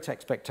were great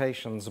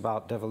expectations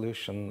about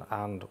devolution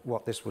and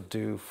what this would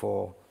do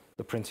for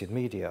the printed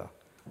media,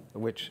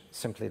 which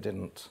simply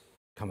didn't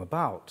come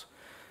about.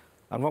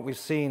 And what we've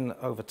seen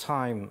over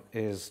time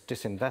is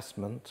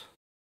disinvestment,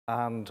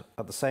 and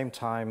at the same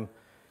time,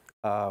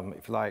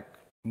 if you like,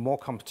 more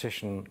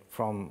competition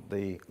from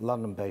the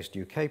London-based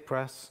UK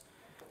press,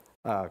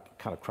 kind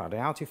of crowding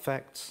out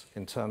effects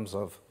in terms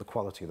of the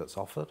quality that's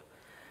offered.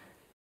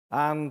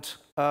 And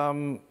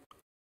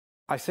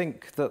I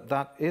think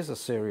that is a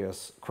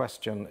serious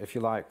question, if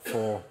you like,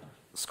 for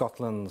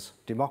Scotland's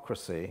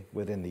democracy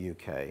within the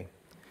UK.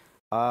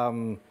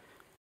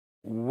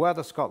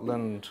 Whether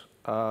Scotland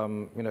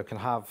can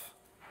have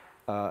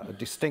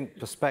distinct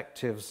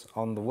perspectives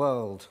on the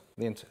world,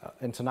 the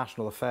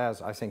international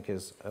affairs, I think,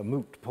 is a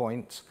moot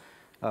point.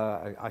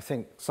 I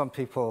think some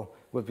people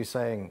would be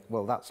saying,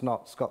 well, that's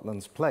not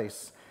Scotland's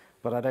place,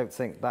 but I don't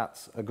think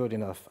that's a good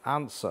enough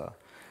answer.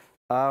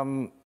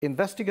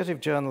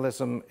 Investigative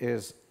journalism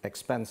is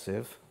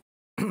expensive.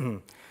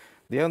 The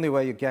only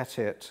way you get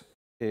it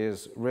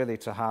is really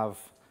to have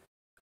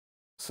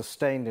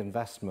sustained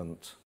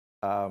investment.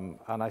 And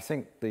I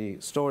think the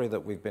story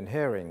that we've been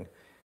hearing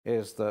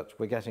is that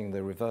we're getting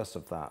the reverse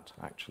of that,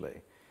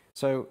 actually.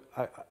 So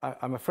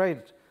I'm afraid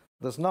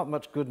there's not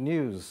much good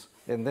news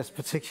in this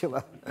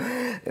particular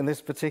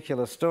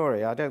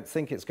story. I don't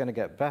think it's going to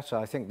get better.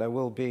 I think there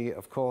will be,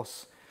 of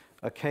course,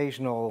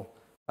 occasional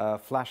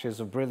flashes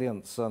of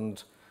brilliance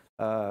and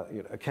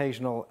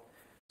occasional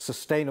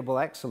sustainable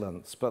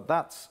excellence, but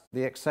that's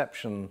the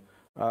exception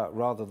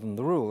rather than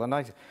the rule. And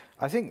I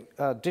think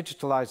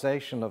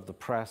digitalization of the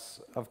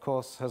press, of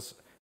course, has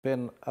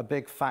been a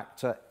big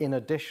factor in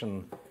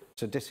addition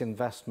to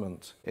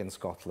disinvestment in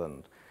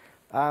Scotland.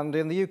 And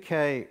in the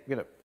UK,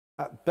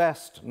 at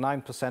best,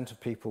 9%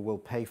 of people will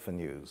pay for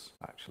news,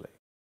 actually.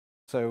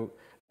 So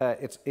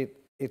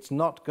it's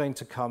not going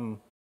to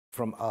come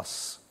from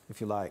us, if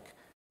you like,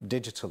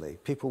 digitally.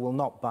 People will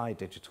not buy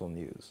digital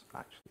news,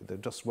 actually. They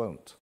just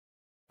won't.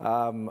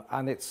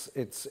 And it's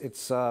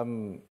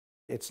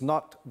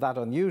not that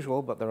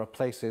unusual, but there are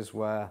places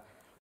where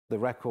the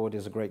record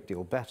is a great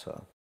deal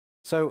better.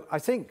 So I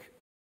think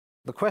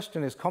the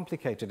question is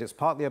complicated. It's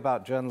partly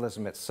about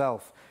journalism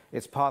itself.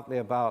 It's partly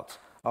about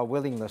our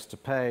willingness to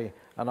pay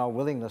and our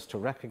willingness to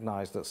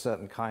recognize that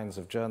certain kinds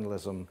of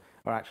journalism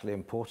are actually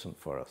important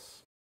for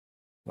us.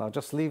 And I'll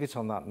just leave it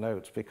on that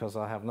note because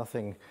I have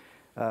nothing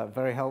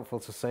very helpful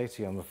to say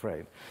to you, I'm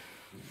afraid.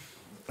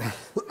 Linda,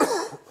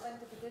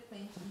 we did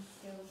mention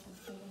skills and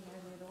training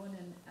earlier on,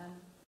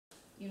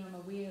 and I'm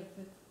aware of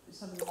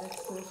some of the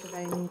discourse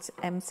around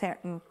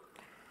certain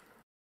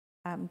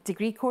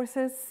degree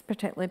courses,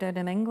 particularly down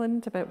in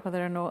England, about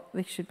whether or not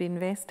they should be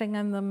investing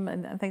in them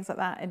and things like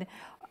that.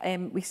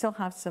 And we still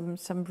have some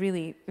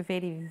really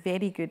very,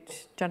 very good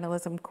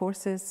journalism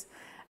courses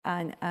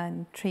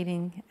and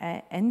training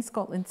in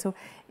Scotland. So do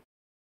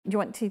you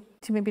want to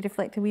maybe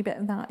reflect a wee bit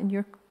on that in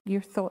your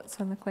your thoughts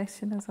on the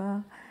question as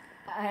well?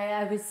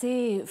 I would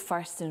say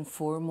first and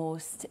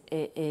foremost,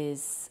 it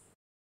is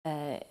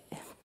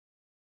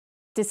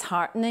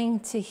disheartening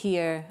to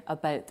hear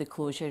about the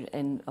closure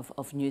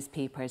of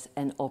newspapers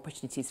and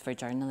opportunities for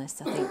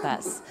journalists. I think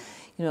that's,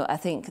 I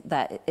think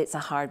that it's a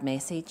hard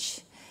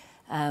message.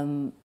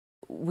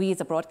 We as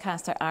a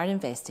broadcaster are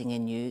investing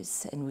in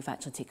news, and we've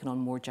actually taken on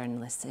more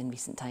journalists in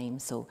recent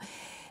times. So,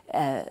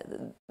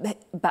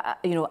 but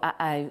you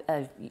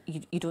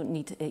don't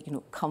need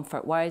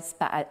comfort words.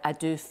 But I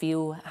do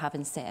feel,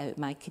 having set out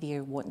my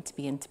career wanting to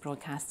be into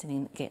broadcasting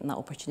and getting that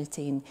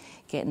opportunity and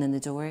getting in the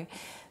door,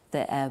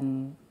 that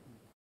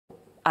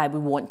I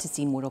would want to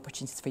see more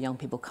opportunities for young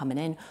people coming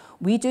in.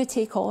 We do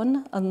take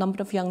on a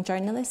number of young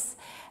journalists,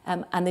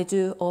 and they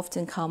do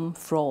often come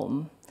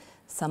from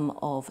some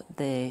of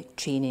the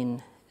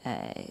training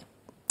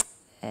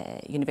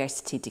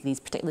university degrees,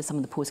 particularly some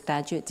of the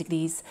postgraduate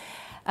degrees.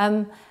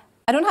 I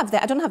don't have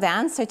the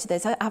answer to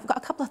this. I've got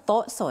a couple of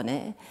thoughts on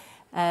it.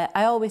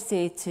 I always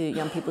say to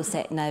young people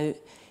setting out,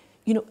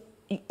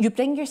 you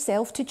bring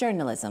yourself to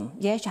journalism.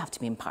 Yes, you have to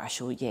be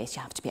impartial. Yes,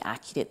 you have to be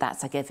accurate.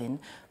 That's a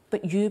given.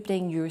 But you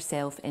bring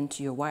yourself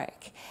into your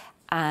work.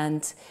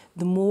 And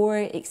the more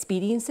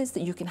experiences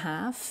that you can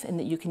have and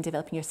that you can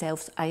develop in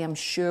yourself, I am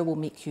sure will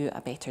make you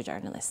a better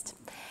journalist.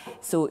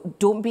 So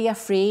don't be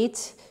afraid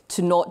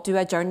to not do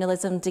a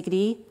journalism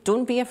degree.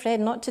 Don't be afraid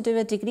not to do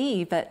a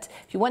degree, but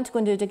if you want to go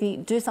and do a degree,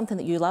 do something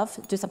that you love,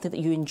 do something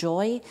that you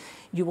enjoy.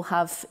 You will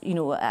have,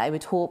 I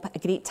would hope, a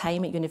great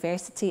time at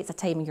university. It's a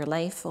time in your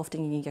life,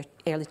 often in your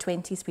early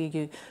 20s, where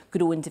you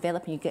grow and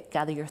develop and you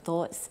gather your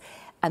thoughts.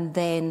 And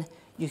then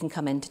you can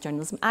come into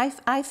journalism.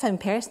 I found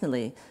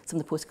personally some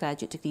of the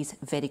postgraduate degrees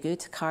very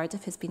good.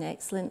 Cardiff has been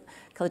excellent.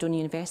 Caledonia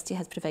University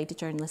has provided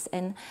journalists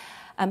in.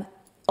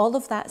 All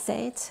of that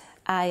said,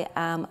 I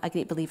am a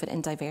great believer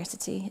in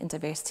diversity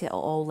at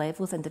all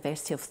levels, and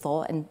diversity of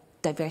thought and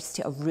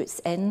diversity of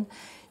roots in,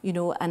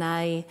 and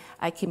I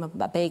came up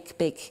a big,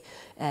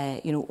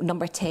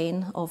 number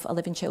 10 of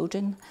 11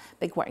 children,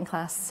 big working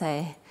class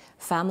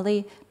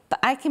family. But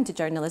I came to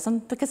journalism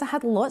because I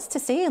had lots to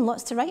say and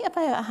lots to write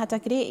about. I had a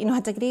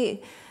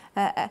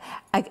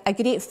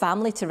great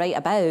family to write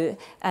about,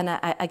 and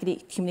a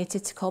great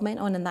community to comment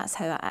on, and that's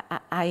how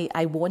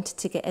I wanted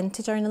to get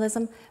into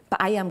journalism.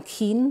 But I am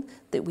keen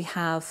that we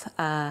have,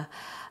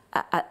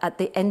 at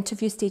the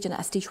interview stage and at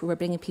a stage where we're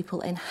bringing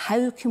people in,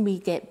 how can we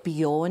get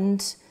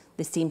beyond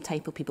the same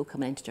type of people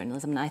coming into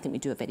journalism? And I think we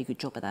do a very good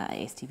job of that at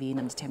STV, and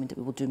I'm determined that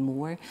we will do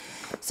more.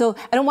 So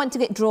I don't want to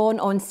get drawn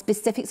on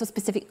specifics of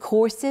specific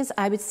courses.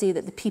 I would say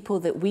that the people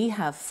that we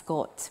have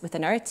got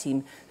within our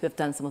team who have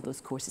done some of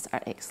those courses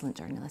are excellent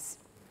journalists.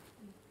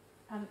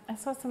 I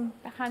saw some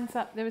hands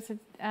up. There was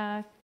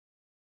I'll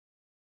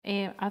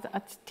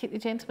take the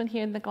gentleman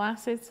here in the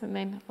glasses, and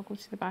then I'll go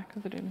to the back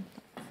of the room.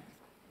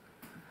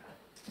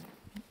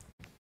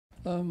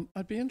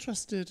 I'd be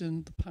interested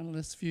in the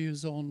panelists'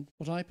 views on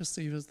what I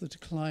perceive as the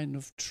decline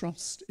of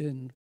trust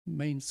in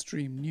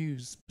mainstream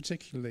news,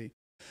 particularly,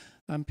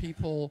 and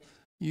people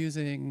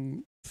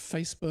using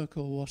Facebook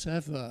or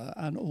whatever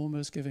and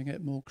almost giving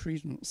it more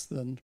credence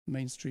than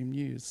mainstream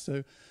news.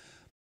 So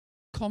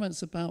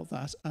comments about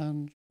that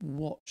and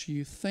what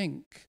you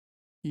think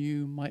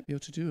you might be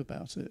able to do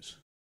about it.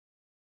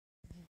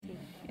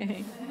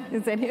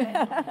 Does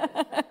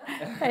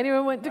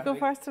anyone want to go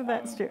first with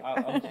that, Stuart?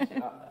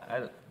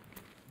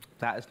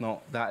 That is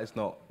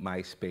not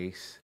my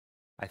space.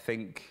 I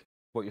think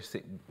what you're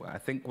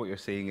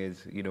saying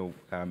is,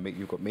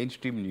 you've got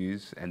mainstream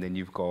news, and then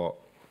you've got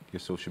your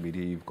social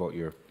media, you've got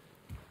your.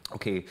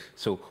 Okay,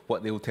 so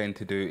what they'll tend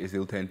to do is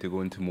they'll tend to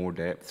go into more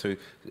depth. So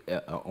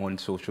on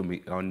social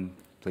media, on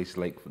places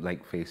like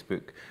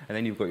Facebook, and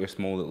then you've got your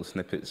small little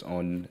snippets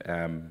on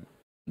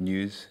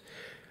news.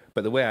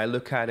 But the way I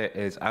look at it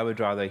is, I would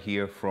rather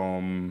hear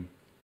from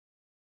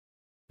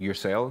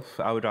yourself.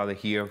 I would rather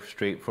hear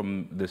straight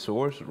from the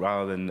source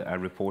rather than a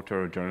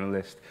reporter or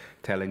journalist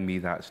telling me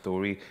that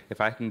story.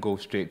 If I can go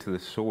straight to the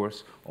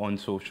source on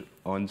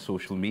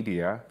social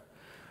media,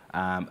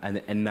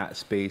 and in that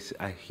space,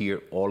 I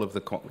hear all of the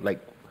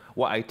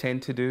what I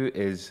tend to do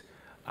is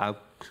I'll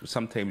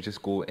sometimes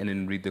just go in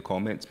and read the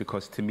comments,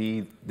 because to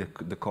me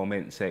the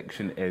comment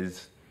section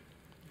is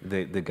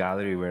the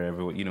gallery where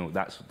everyone,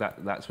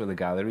 that's where the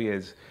gallery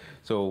is.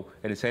 So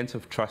in a sense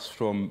of trust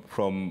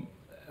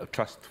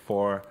trust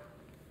for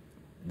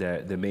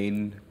the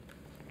main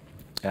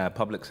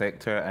public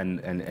sector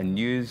and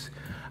news,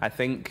 I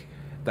think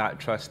that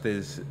trust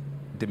is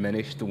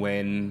diminished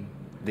when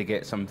they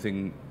get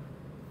something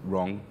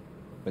wrong.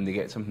 When they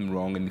get something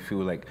wrong and they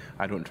feel like,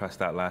 I don't trust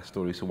that last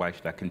story, so why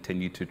should I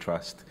continue to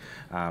trust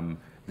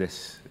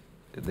this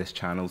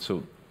channel?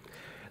 So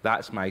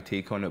that's my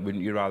take on it.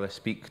 Wouldn't you rather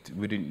speak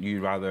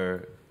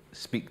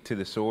to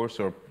the source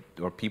or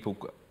people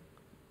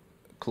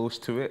close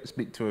to it?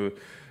 Speak to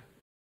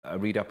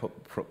read up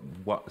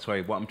what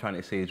I'm trying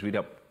to say is read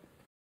up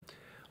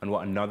on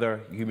what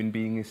another human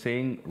being is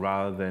saying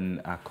rather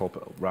than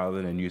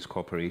a news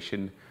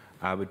corporation.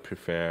 I would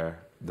prefer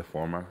the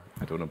former.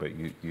 I don't know about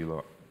you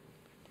lot.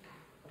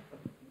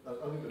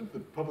 I think that the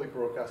public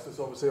broadcasters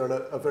obviously are in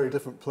a very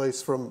different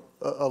place from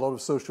a lot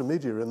of social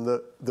media in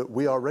that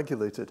we are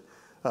regulated.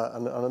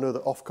 And I know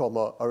that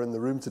Ofcom are in the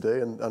room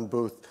today, and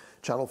both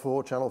Channel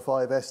 4, Channel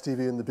 5,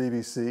 STV and the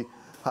BBC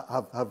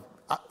have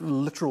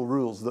literal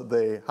rules that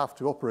they have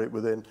to operate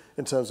within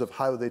in terms of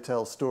how they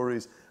tell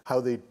stories, how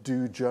they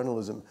do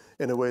journalism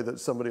in a way that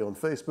somebody on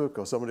Facebook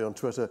or somebody on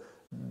Twitter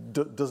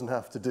doesn't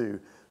have to do.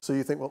 So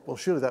you think, well,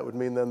 surely that would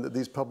mean then that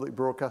these public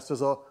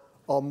broadcasters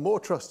are more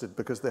trusted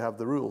because they have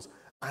the rules.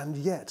 And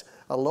yet,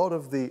 a lot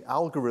of the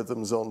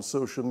algorithms on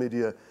social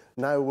media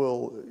now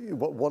will,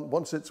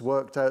 once it's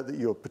worked out that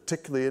you're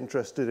particularly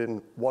interested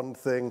in one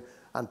thing,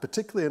 and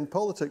particularly in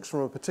politics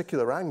from a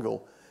particular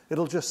angle,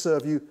 it'll just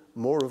serve you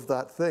more of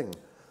that thing.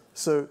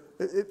 So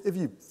if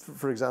you,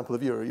 for example,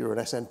 if you're an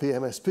SNP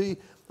MSP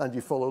and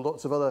you follow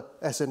lots of other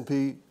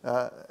SNP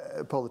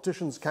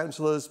politicians,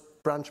 councillors,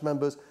 branch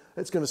members,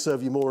 it's going to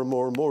serve you more and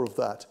more and more of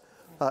that.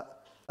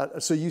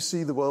 So you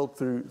see the world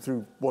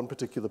through one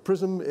particular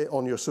prism.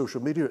 On your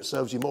social media, it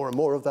serves you more and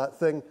more of that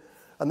thing.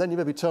 And then you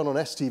maybe turn on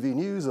STV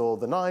News or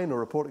The Nine or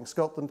Reporting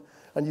Scotland,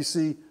 and you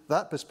see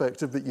that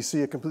perspective, but you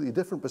see a completely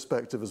different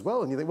perspective as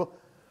well. And you think, well,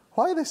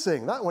 why are they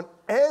saying that when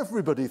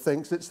everybody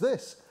thinks it's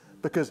this?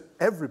 Because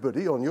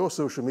everybody on your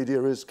social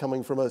media is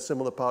coming from a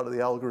similar part of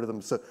the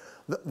algorithm. So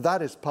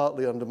that is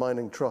partly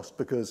undermining trust,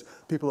 because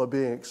people are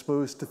being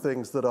exposed to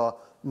things that are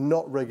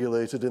not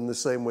regulated in the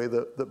same way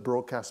that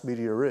broadcast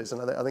media is.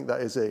 And I think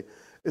that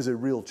is a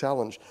real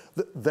challenge.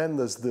 Then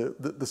there's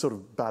the sort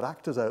of bad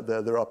actors out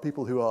there. There are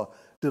people who are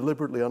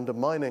deliberately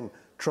undermining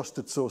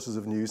trusted sources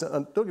of news.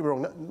 And don't get me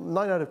wrong,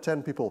 9 out of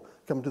 10 people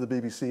come to the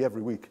BBC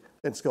every week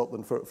in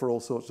Scotland for all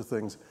sorts of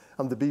things.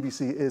 And the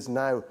BBC is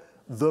now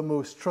the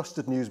most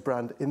trusted news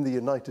brand in the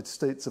United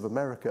States of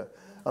America.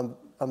 And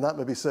that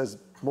maybe says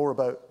more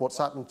about what's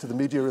happened to the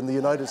media in the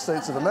United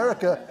States of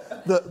America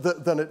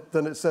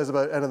than it says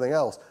about anything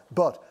else.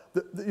 But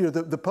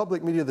the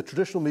public media, the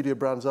traditional media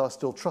brands are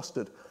still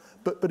trusted.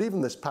 But even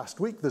this past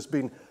week, there's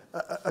been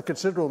a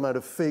considerable amount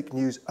of fake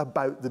news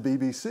about the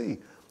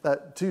BBC.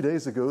 2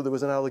 days ago, there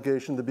was an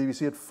allegation the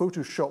BBC had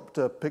photoshopped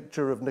a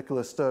picture of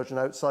Nicola Sturgeon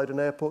outside an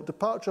airport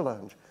departure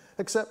lounge,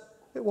 except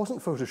it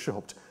wasn't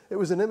photoshopped. It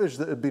was an image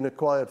that had been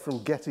acquired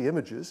from Getty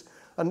Images,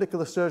 and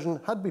Nicola Sturgeon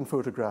had been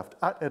photographed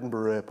at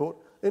Edinburgh Airport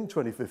in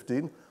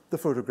 2015. The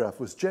photograph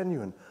was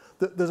genuine.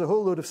 There's a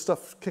whole load of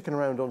stuff kicking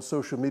around on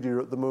social media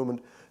at the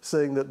moment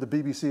saying that the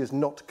BBC is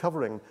not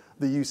covering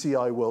the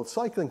UCI World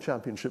Cycling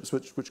Championships,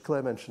 which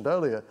Claire mentioned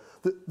earlier.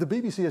 The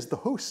BBC is the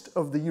host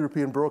of the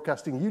European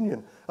Broadcasting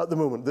Union at the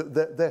moment.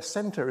 Their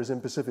centre is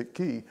in Pacific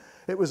Quay.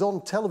 It was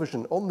on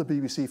television on the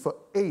BBC for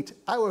 8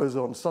 hours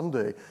on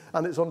Sunday,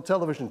 and it's on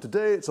television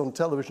today, it's on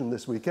television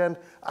this weekend,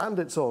 and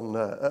it's on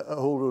a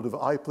whole load of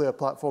iPlayer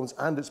platforms,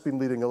 and it's been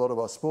leading a lot of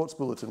our sports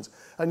bulletins.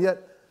 And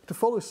yet, to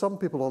follow some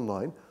people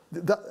online,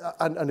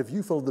 and if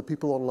you followed the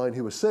people online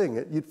who were saying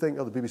it, you'd think,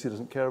 oh, the BBC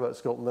doesn't care about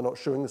Scotland, they're not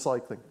showing the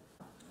cycling.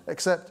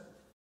 Except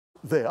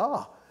they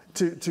are,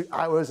 to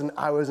hours and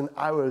hours and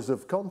hours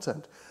of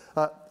content.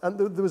 And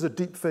there was a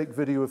deep fake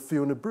video of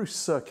Fiona Bruce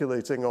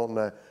circulating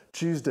on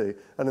Tuesday,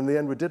 and in the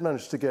end we did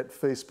manage to get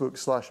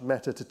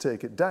Facebook/Meta to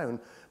take it down,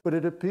 but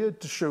it appeared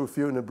to show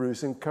Fiona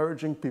Bruce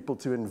encouraging people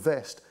to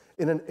invest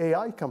in an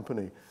AI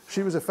company.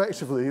 She was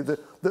effectively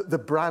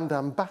the brand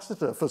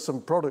ambassador for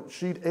some product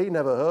she'd A,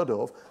 never heard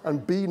of,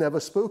 and B, never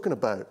spoken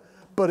about.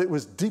 But it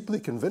was deeply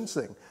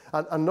convincing.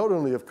 And not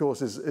only, of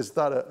course, is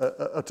that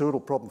a total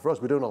problem for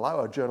us, we don't allow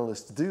our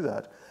journalists to do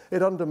that,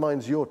 it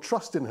undermines your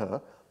trust in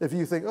her if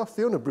you think, oh,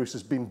 Fiona Bruce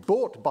has been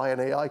bought by an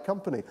AI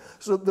company.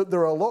 So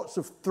there are lots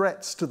of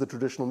threats to the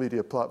traditional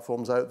media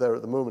platforms out there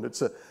at the moment.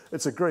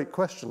 It's a great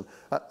question.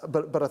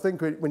 But I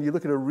think when you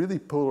look at a really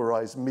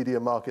polarized media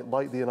market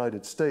like the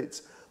United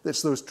States,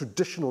 it's those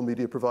traditional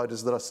media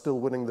providers that are still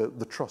winning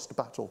the trust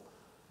battle.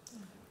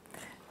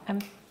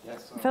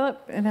 Yes, Philip?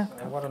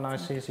 What a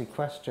nice, easy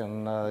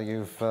question.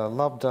 You've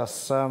lobbed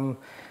us.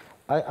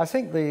 I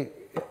think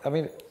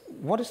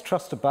what is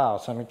trust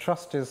about? I mean,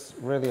 trust is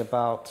really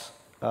about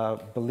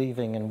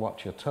believing in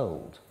what you're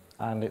told.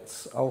 And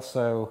it's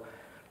also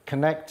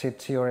connected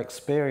to your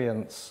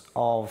experience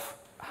of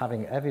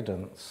having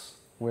evidence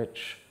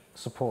which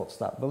supports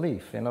that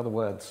belief. In other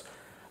words,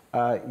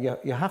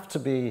 you have to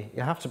be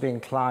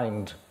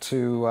inclined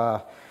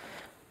to,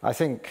 I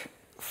think,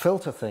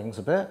 filter things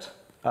a bit,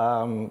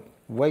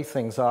 weigh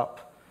things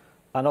up,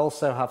 and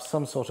also have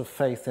some sort of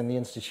faith in the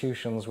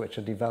institutions which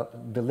are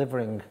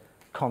delivering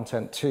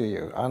content to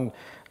you.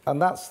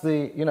 And that's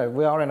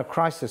we are in a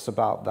crisis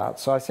about that.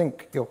 So I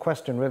think your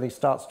question really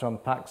starts to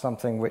unpack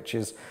something which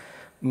is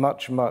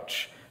much,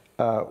 much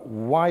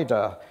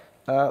wider.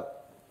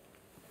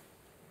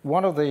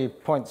 One of the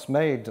points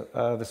made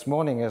this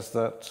morning is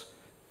that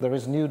there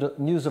is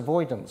news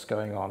avoidance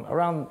going on.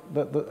 Around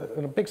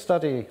in a big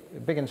study, a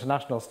big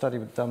international study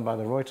done by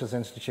the Reuters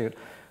Institute,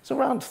 it's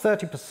around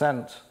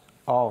 30%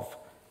 of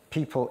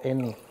people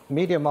in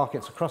media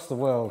markets across the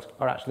world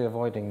are actually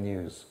avoiding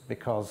news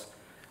because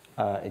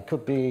it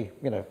could be,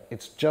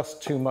 it's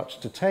just too much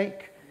to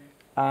take,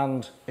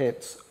 and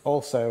it's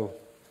also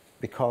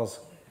because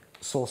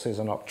sources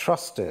are not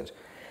trusted.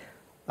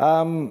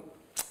 The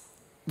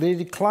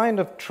decline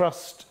of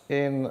trust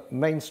in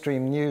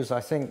mainstream news, I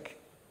think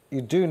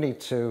you do need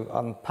to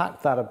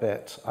unpack that a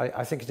bit.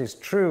 I think it is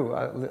true,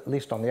 at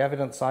least on the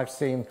evidence I've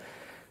seen,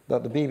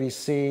 that the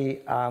BBC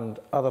and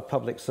other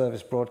public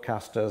service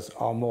broadcasters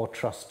are more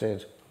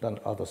trusted than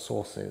other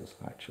sources,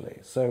 actually.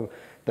 So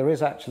there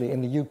is actually,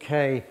 in the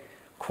UK,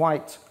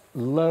 quite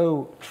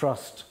low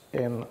trust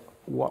in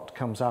what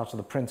comes out of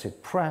the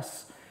printed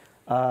press,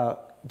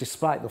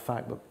 despite the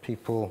fact that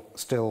people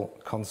still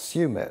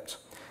consume it.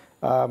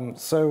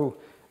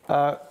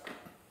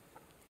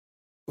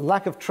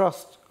 Lack of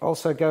trust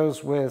also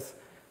goes with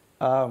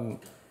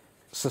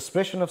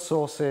suspicion of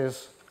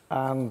sources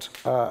and,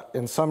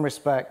 in some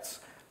respects,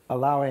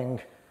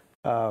 allowing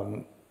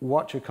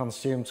what you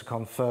consume to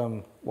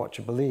confirm what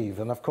you believe.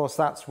 And of course,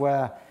 that's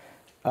where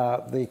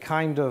the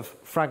kind of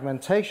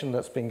fragmentation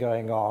that's been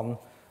going on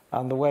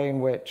and the way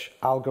in which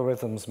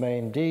algorithms may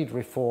indeed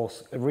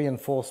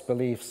reinforce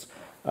beliefs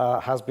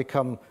has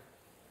become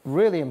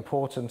really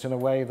important in a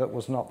way that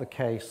was not the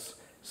case,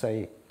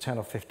 say, 10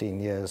 or 15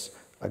 years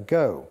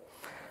ago.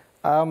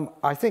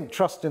 I think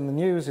trust in the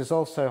news is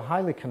also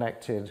highly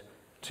connected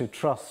to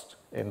trust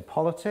in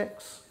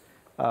politics,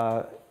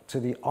 to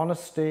the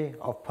honesty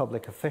of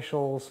public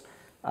officials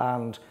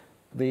and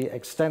the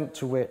extent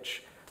to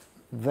which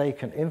they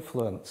can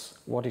influence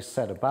what is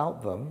said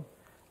about them,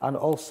 and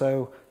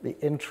also the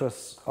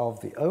interests of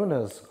the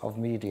owners of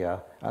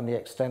media and the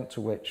extent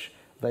to which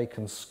they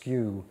can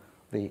skew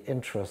the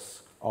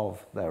interests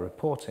of their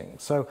reporting.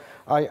 So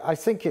I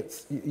think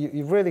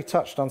you've really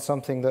touched on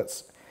something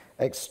that's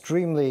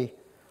extremely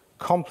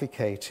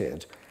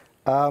complicated.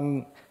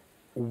 Why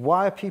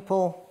are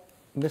people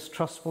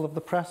mistrustful of the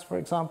press, for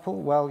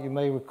example? Well, you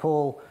may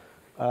recall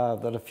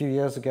that a few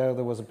years ago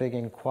there was a big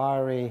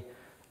inquiry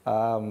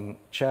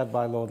chaired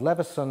by Lord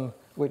Leveson,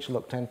 which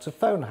looked into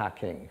phone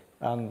hacking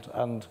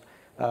and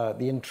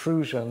the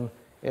intrusion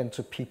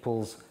into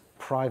people's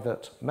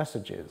private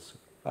messages,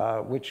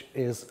 which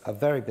is a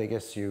very big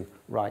issue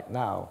right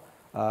now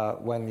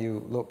when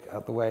you look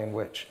at the way in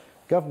which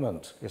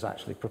government is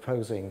actually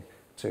proposing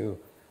to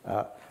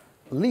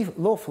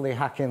lawfully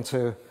hack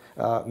into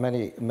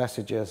many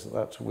messages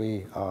that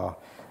we are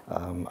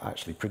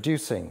actually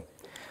producing.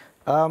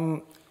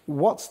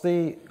 What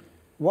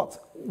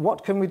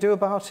can we do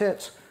about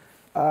it?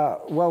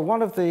 Well,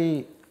 one of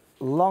the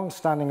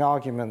long-standing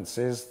arguments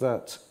is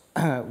that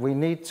we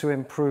need to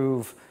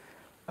improve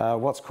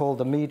what's called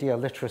the media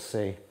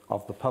literacy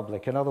of the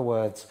public. In other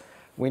words,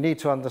 we need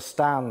to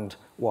understand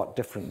what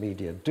different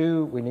media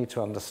do. We need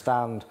to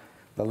understand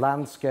the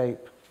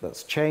landscape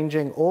that's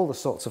changing, all the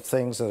sorts of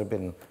things that have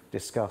been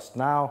discussed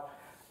now.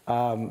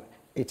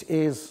 It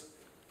is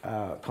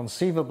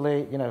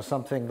conceivably,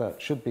 something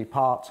that should be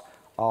part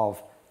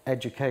of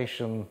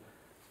education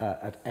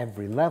at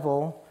every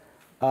level.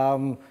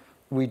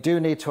 We do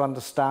need to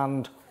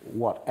understand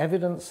what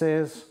evidence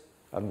is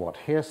and what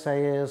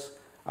hearsay is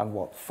and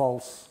what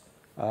false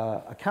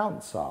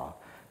accounts are.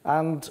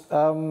 And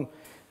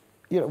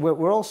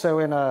we're also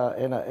in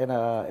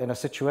a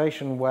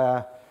situation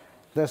where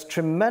there's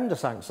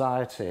tremendous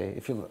anxiety,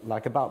 if you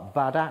like, about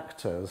bad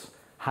actors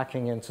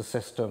hacking into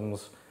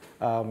systems.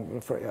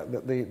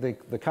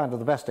 The kind of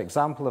the best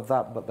example of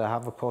that, but there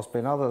have of course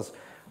been others,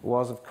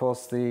 was of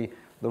course the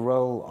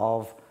role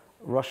of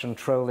Russian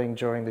trolling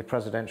during the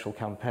presidential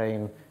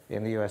campaign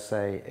in the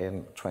USA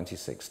in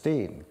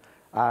 2016.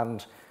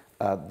 And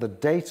the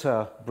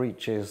data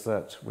breaches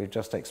that we've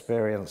just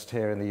experienced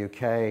here in the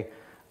UK,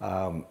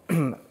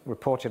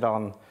 reported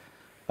on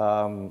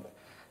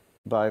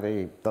by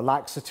the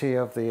laxity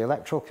of the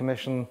Electoral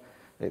Commission,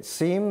 it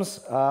seems,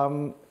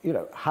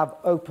 have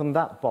opened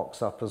that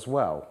box up as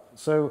well.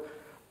 So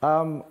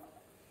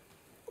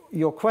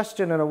your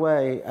question, in a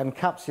way,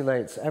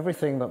 encapsulates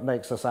everything that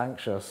makes us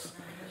anxious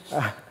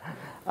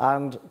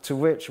and to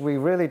which we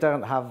really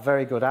don't have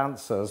very good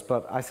answers,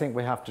 but I think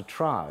we have to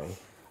try.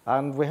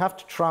 And we have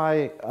to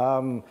try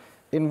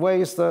in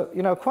ways that,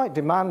 are quite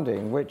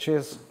demanding, which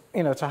is,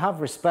 to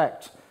have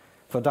respect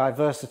for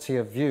diversity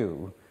of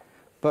view,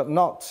 but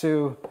not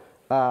to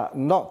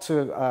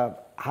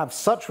have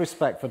such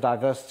respect for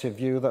diversity of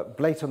view that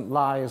blatant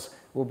lies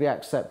will be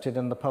accepted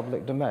in the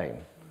public domain.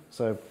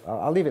 So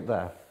I'll leave it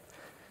there.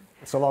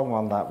 It's a long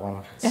one, that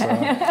one.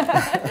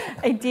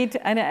 Indeed,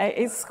 and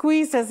it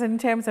squeezed us in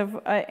terms of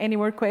any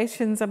more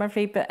questions, I'm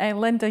afraid. But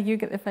Linda, you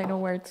get the final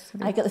word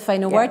today. I get the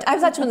final word. I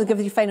was actually going to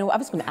give you I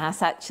was going to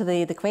ask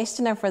actually the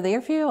questioner for their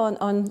view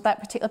on that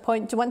particular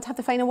point. Do you want to have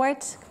the final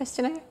word,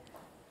 questioner?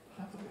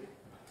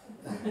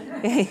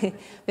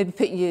 maybe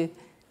putting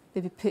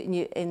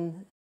you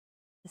in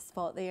the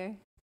spot there.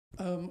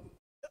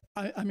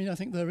 I mean, I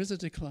think there is a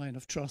decline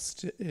of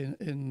trust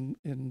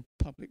in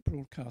public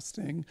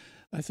broadcasting.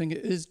 I think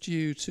it is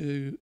due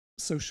to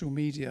social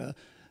media.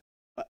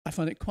 I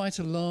find it quite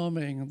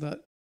alarming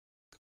that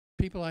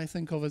people I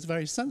think of as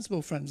very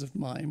sensible friends of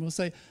mine will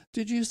say,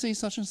 "Did you see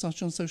such and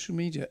such on social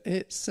media?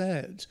 It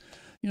said,"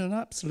 an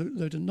absolute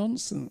load of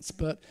nonsense.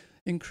 But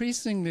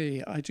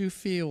increasingly, I do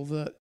feel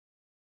that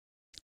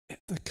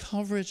the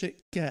coverage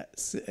it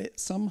gets, it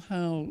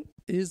somehow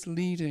is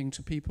leading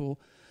to people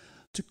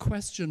to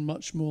question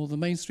much more the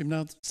mainstream.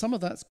 Now, some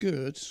of that's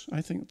good.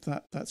 I think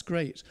that's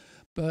great.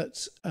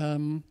 But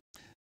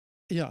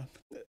yeah,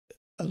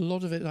 a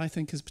lot of it, I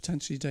think, is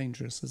potentially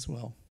dangerous as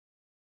well.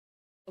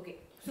 Okay.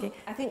 So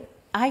I think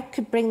I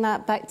could bring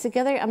that back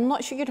together. I'm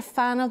not sure you're a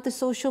fan of the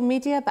social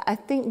media, but I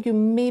think you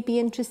may be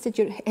interested.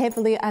 You're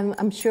heavily,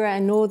 I'm sure I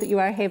know that you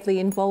are heavily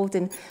involved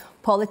in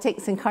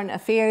politics and current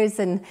affairs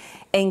and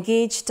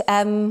engaged.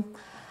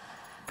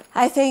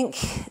 I think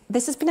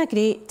this has been a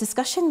great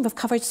discussion. We've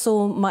covered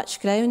so much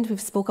ground. We've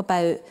spoke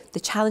about the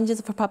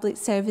challenges for public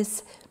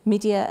service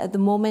media at the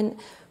moment,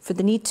 for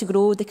the need to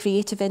grow the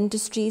creative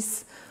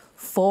industries,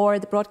 for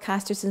the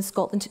broadcasters in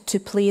Scotland to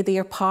play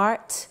their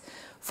part,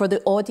 for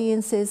the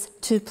audiences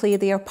to play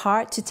their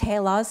part, to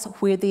tell us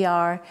where they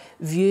are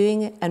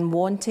viewing and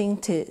wanting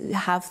to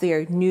have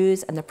their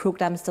news and their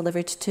programmes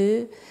delivered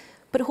to.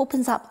 But it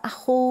opens up a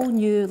whole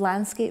new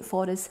landscape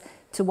for us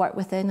to work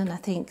within, and I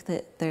think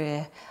that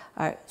there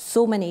are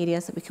so many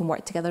areas that we can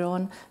work together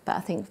on, but I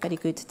think very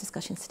good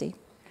discussions today.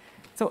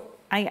 So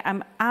I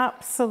am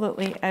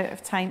absolutely out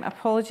of time.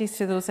 Apologies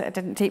to those that I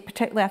didn't take,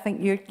 particularly I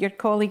think your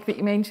colleague that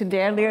you mentioned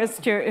earlier,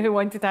 Stuart, who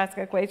wanted to ask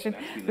a question.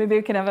 Maybe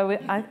we can have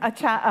a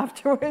chat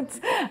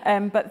afterwards.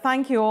 But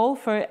thank you all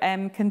for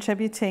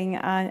contributing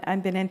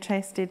and being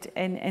interested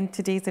in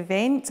today's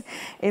event.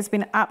 It's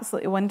been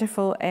absolutely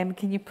wonderful.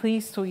 Can you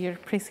please show your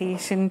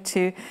appreciation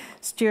to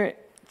Stuart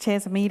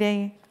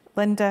Chesamire,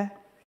 Linda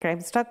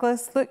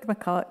Grimes-Douglas, Luke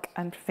McCulloch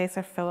and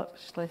Professor Philip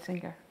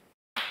Schlesinger.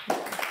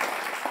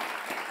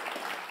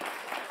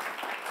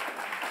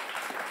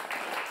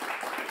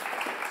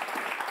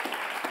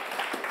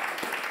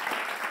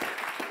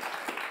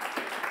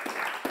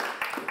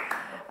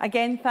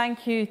 Again,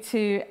 thank you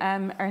to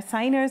our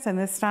signers and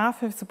the staff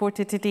who have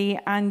supported today,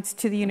 and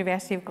to the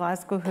University of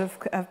Glasgow who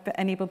have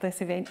enabled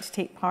this event to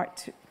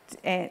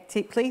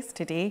take place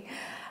today.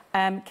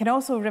 Can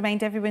also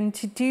remind everyone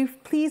to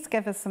please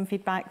give us some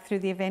feedback through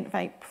the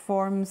Eventbrite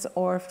forms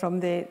or from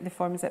the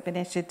forms that have been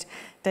issued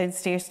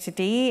downstairs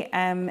today.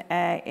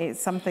 It's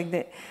something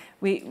that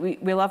we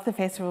love the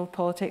Festival of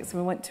Politics,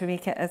 and we want to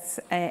make it as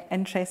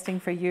interesting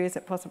for you as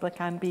it possibly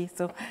can be.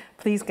 So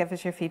please give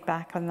us your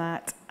feedback on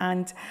that.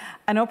 And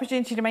an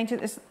opportunity to remind you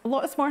that there's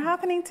lots more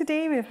happening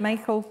today. We have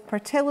Michael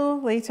Portillo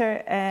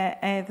later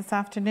this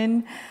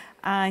afternoon.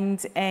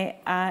 And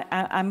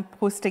I'm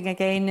hosting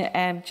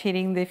again,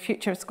 chairing the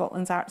Future of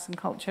Scotland's Arts and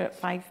Culture at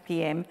 5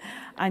 p.m.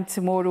 And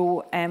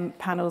tomorrow,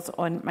 panels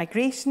on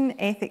migration,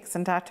 ethics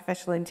and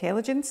artificial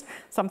intelligence,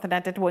 something I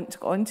did want to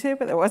go on to,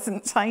 but there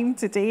wasn't time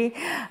today.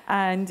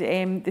 And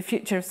the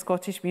future of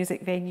Scottish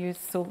music venues.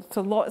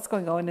 So lots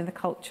going on in the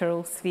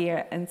cultural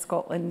sphere in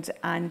Scotland.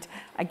 And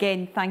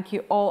again, thank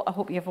you all. I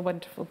hope you have a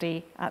wonderful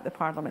day at the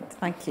Parliament.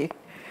 Thank you.